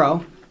 games in a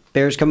row.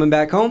 Bears coming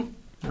back home.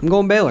 I'm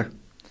going Baylor.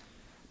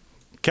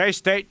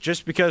 K-State,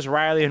 just because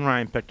Riley and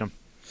Ryan picked them.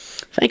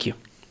 Thank you.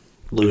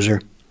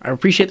 Loser. I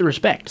appreciate the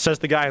respect. Says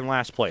the guy in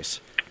last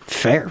place.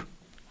 Fair.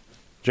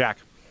 Jack.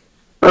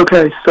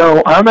 Okay,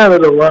 so I'm at a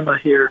dilemma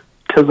here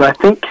because I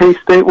think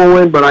K-State will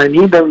win, but I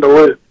need them to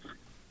lose.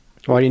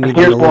 Why do you need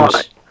Here's them to why.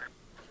 lose?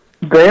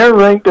 They're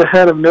ranked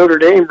ahead of Notre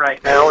Dame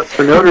right now. It's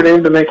for Notre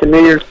Dame to make a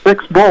New Year's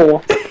Six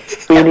bowl.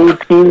 We need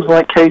teams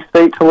like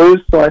K-State to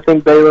lose, so I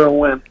think Baylor will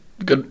win.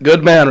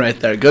 Good man right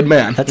there. Good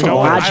man. That's You a know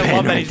what? large I fan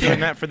love that right he's there. doing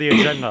that for the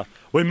agenda.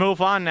 We move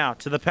on now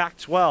to the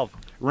Pac-12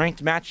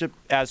 ranked matchup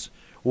as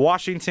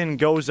Washington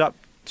goes up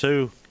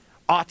to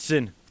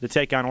Autzen to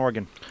take on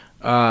Oregon.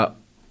 I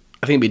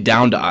think it'd be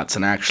down to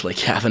Autzen, actually,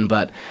 Kevin,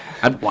 but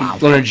I'm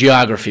learning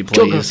geography, please.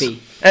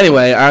 Geography.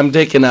 Anyway, I'm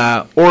taking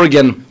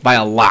Oregon by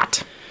a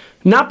lot.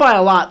 Not by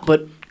a lot,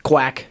 but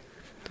quack.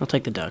 I'll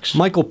take the Ducks.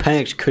 Michael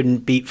Penix couldn't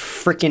beat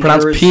freaking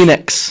Pronounced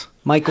Penix.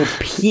 Michael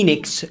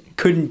Penix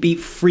couldn't beat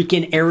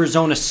freaking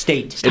Arizona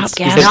State. Stop He's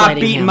gaslighting not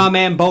beating him. my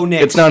man Bo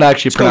Nix. It's not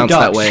actually Let's go pronounced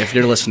that Ducks. way, if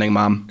you're listening,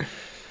 Mom.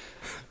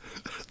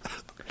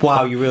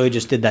 Wow, you really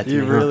just did that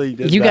to me. huh?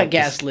 did You got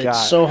gaslit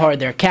so hard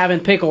there. Kevin,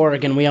 pick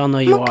Oregon. We all know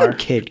I'm you a are. good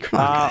kid. Come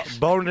on, guys.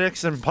 Bo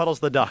Nix and Puddles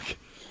the Duck.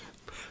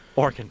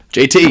 Oregon.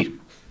 JT.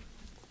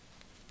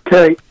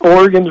 Okay,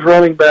 Oregon's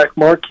running back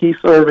Marquise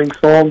Irving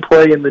saw him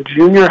play in the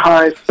junior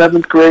high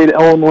 7th grade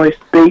Illinois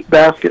State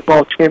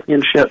Basketball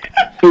Championship.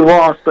 He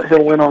lost, but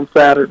he'll win on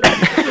Saturday.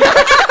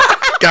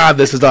 God,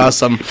 this is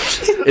awesome.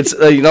 It's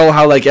you know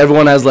how like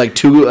everyone has like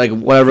two like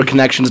whatever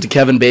connections to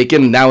Kevin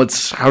Bacon. Now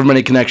it's however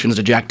many connections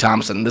to Jack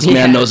Thompson. This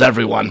man knows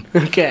everyone.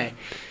 Okay.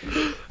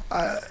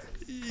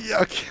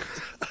 Okay.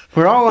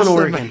 We're all on This is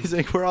Oregon.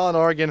 amazing. We're all in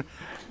Oregon.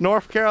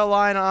 North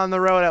Carolina on the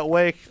road at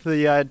Wake.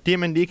 The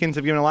Demon Deacons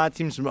have given a lot of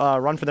teams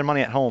run for their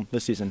money at home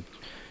this season.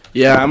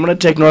 Yeah, I'm gonna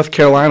take North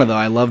Carolina though.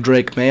 I love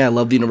Drake May. I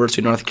love the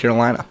University of North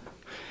Carolina.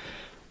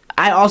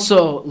 I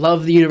also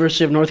love the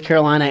University of North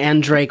Carolina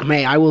and Drake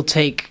May. I will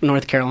take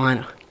North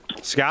Carolina.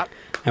 Scott?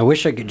 I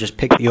wish I could just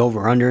pick the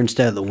over-under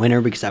instead of the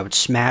winner because I would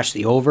smash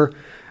the over.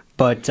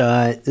 But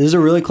this is a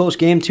really close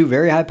game. Two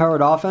very high-powered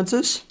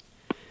offenses.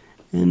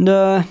 And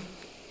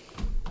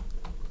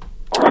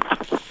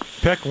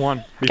Pick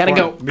one. Gotta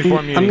go. Before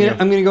I'm muting you.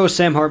 gonna go with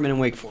Sam Hartman and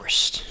Wake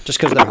Forest just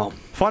because they're home.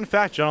 Fun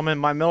fact, gentlemen,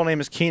 my middle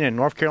name is Keenan.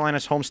 North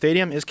Carolina's home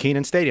stadium is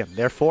Keenan Stadium.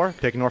 Therefore,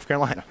 pick North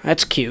Carolina.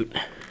 That's cute.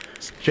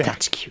 Jack.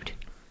 That's cute.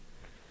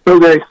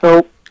 Okay,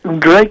 so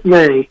Drake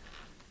May,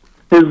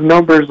 his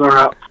numbers are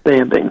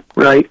outstanding,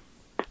 right?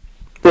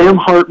 Sam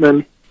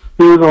Hartman,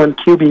 he was on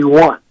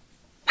QB1.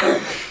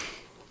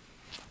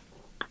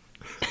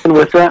 And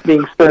with that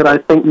being said, I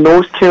think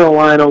North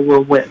Carolina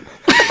will win.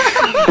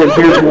 And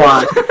here's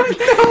why.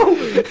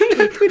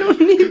 We don't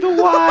need the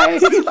why.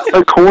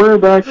 A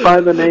quarterback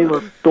by the name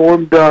of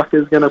Storm Duck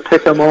is going to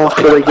pick him off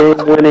for the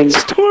game-winning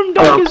Storm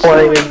Duck is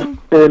play, awesome.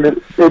 and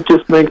it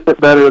just makes it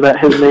better that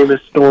his name is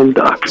Storm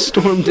Duck.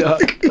 Storm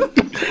Duck.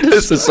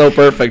 This is so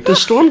perfect.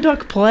 Does Storm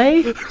Duck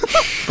play?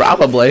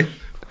 Probably.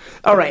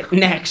 All right,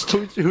 next.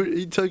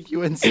 He took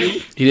UNC.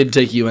 He did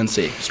take UNC.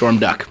 Storm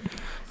Duck.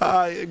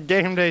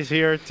 Game day's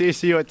here.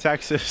 TCU at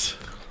Texas.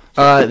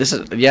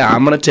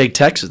 I'm gonna take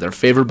Texas. They're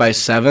favored by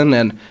 7,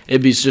 and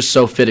it'd be just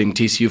so fitting.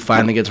 TCU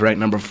finally gets ranked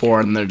number 4,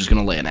 and they're just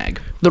gonna lay an egg.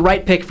 The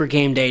right pick for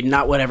game day,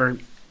 not whatever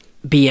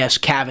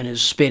BS Cavan is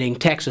spitting.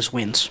 Texas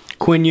wins.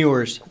 Quinn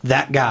Ewers,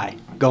 that guy.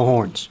 Go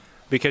Horns.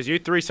 Because you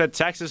three said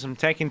Texas, I'm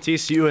taking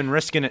TCU and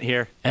risking it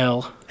here.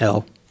 L.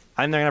 L.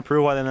 I think they're going to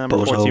prove why they're the number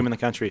 4 Bozo. team in the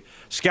country.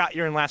 Scott,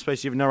 you're in last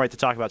place. You have no right to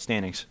talk about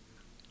standings.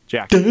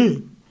 Jack.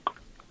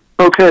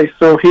 Okay,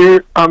 so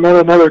here, I'm at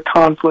another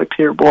conflict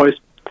here, boys.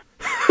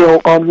 So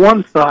on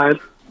one side,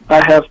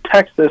 I have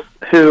Texas,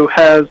 who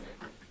has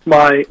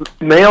my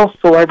male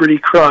celebrity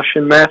crush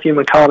in Matthew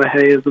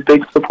McConaughey is a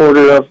big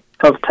supporter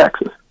of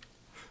Texas.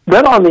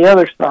 Then on the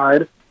other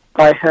side,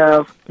 I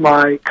have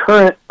my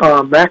current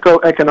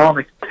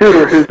macroeconomics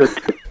tutor who's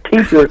a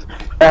teacher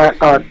at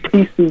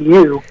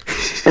TCU,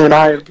 and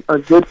I have a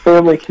good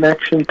family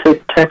connection to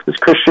Texas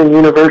Christian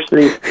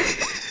University.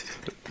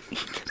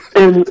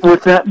 And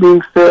with that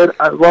being said,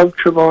 I love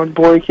Trevon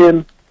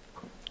Boykin.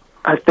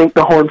 I think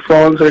the Horned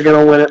Frogs are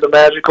going to win it. The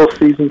magical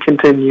season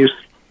continues.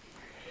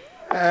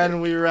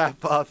 And we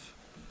wrap up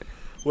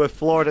with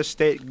Florida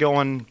State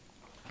going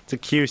to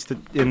Cuse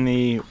in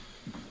the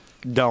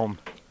Dome.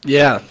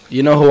 Yeah,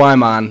 you know who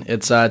I'm on.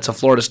 It's a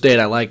Florida State.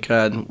 I like.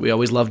 We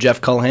always love Jeff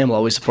Culham. We'll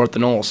always support the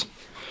Noles.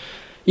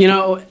 You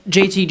know,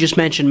 JT just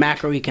mentioned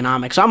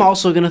macroeconomics. I'm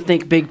also going to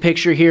think big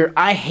picture here.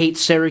 I hate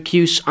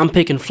Syracuse. I'm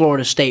picking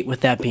Florida State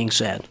with that being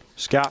said.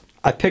 Scott.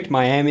 I picked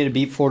Miami to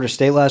beat Florida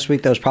State last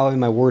week. That was probably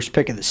my worst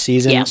pick of the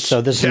season. Yes.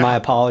 So this is my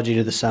apology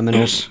to the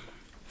Seminoles.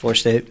 Florida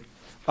State.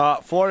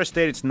 Florida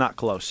State, it's not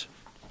close.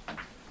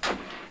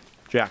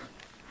 Jack.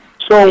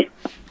 So,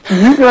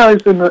 you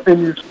guys in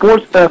your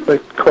sports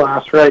ethics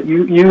class, right?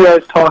 You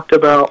guys talked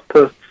about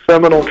the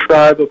Seminole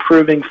tribe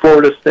approving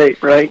Florida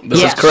State, right?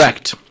 This Yes. is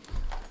correct.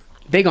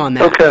 Big on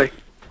that.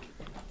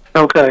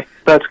 Okay,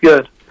 that's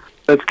good.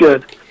 That's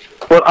good.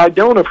 What I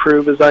don't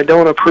approve is I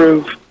don't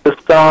approve the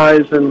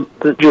size and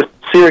just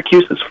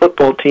Syracuse's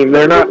football team.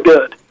 They're not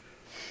good.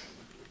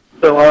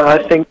 So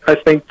I think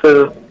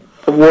the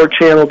War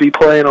Chant will be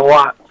playing a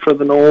lot for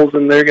the Noles,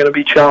 and they're going to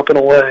be chomping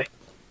away.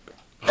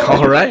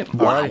 All right.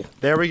 Wow.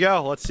 There we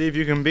go. Let's see if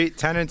you can beat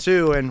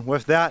 10-2. And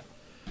with that,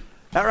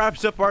 that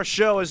wraps up our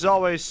show. As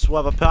always,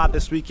 we'll have a pod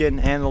this weekend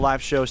and the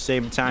live show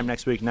same time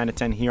next week, 9 to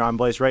 10 here on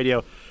Blaze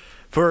Radio.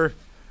 For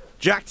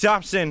Jack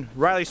Thompson,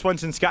 Riley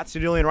Swenson, Scott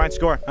Sedulli, and Ryan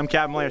Score, I'm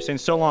Kevin Blair saying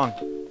so long.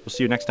 We'll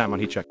see you next time on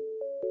Heat Check.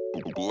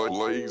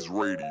 Blaze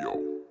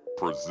Radio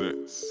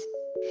presents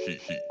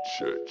Heat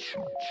Check.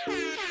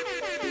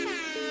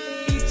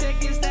 Heat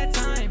check is that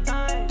time.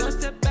 Don't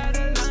step out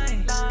of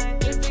line.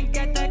 If you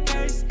get that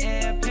curse,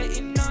 yeah,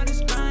 pitting on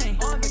this grind.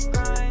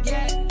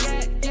 Yeah.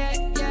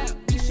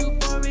 We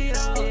shoot for it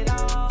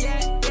all.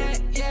 Yeah.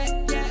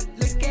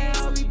 Look at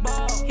how we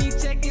ball. Heat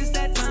check is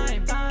that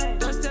time.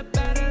 Don't step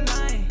out of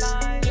line.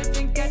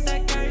 If you get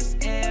that curse,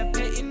 yeah,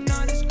 pitting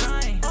on this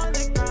grind.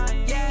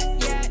 Yeah.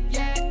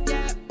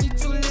 We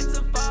too lit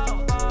to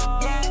fall.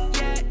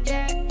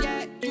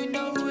 Yeah. You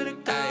know who to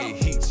call. Hey,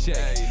 heat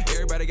check.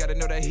 Everybody gotta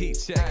know that heat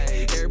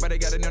check. Everybody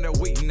gotta know that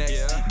we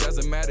next.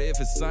 Doesn't matter if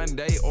it's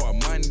Sunday or a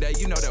Monday,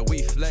 you know that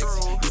we flex.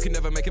 You can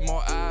never make it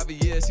more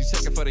obvious. You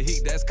checking for the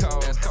heat, that's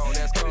cold.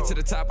 Headed to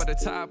the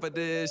top of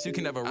this. You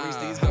can never reach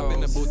these goals. Hop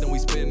in the booth and we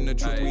spitting the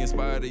truth. We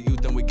inspire the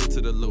youth and we get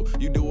to the loot.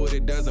 You do what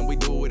it does and we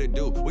do what it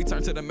do. We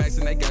turn to the max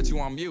and they got you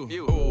on mute.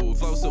 Ooh,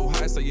 flow so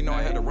high, so you know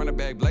I had to run it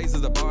back.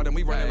 Blazers the ball, then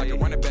we running like a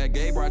running back.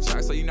 Gabe brought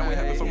chalk, so you know we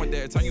having fun with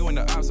that. Turn you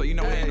into ops, so you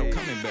know we ain't no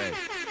coming back.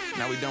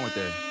 Now we done with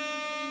that.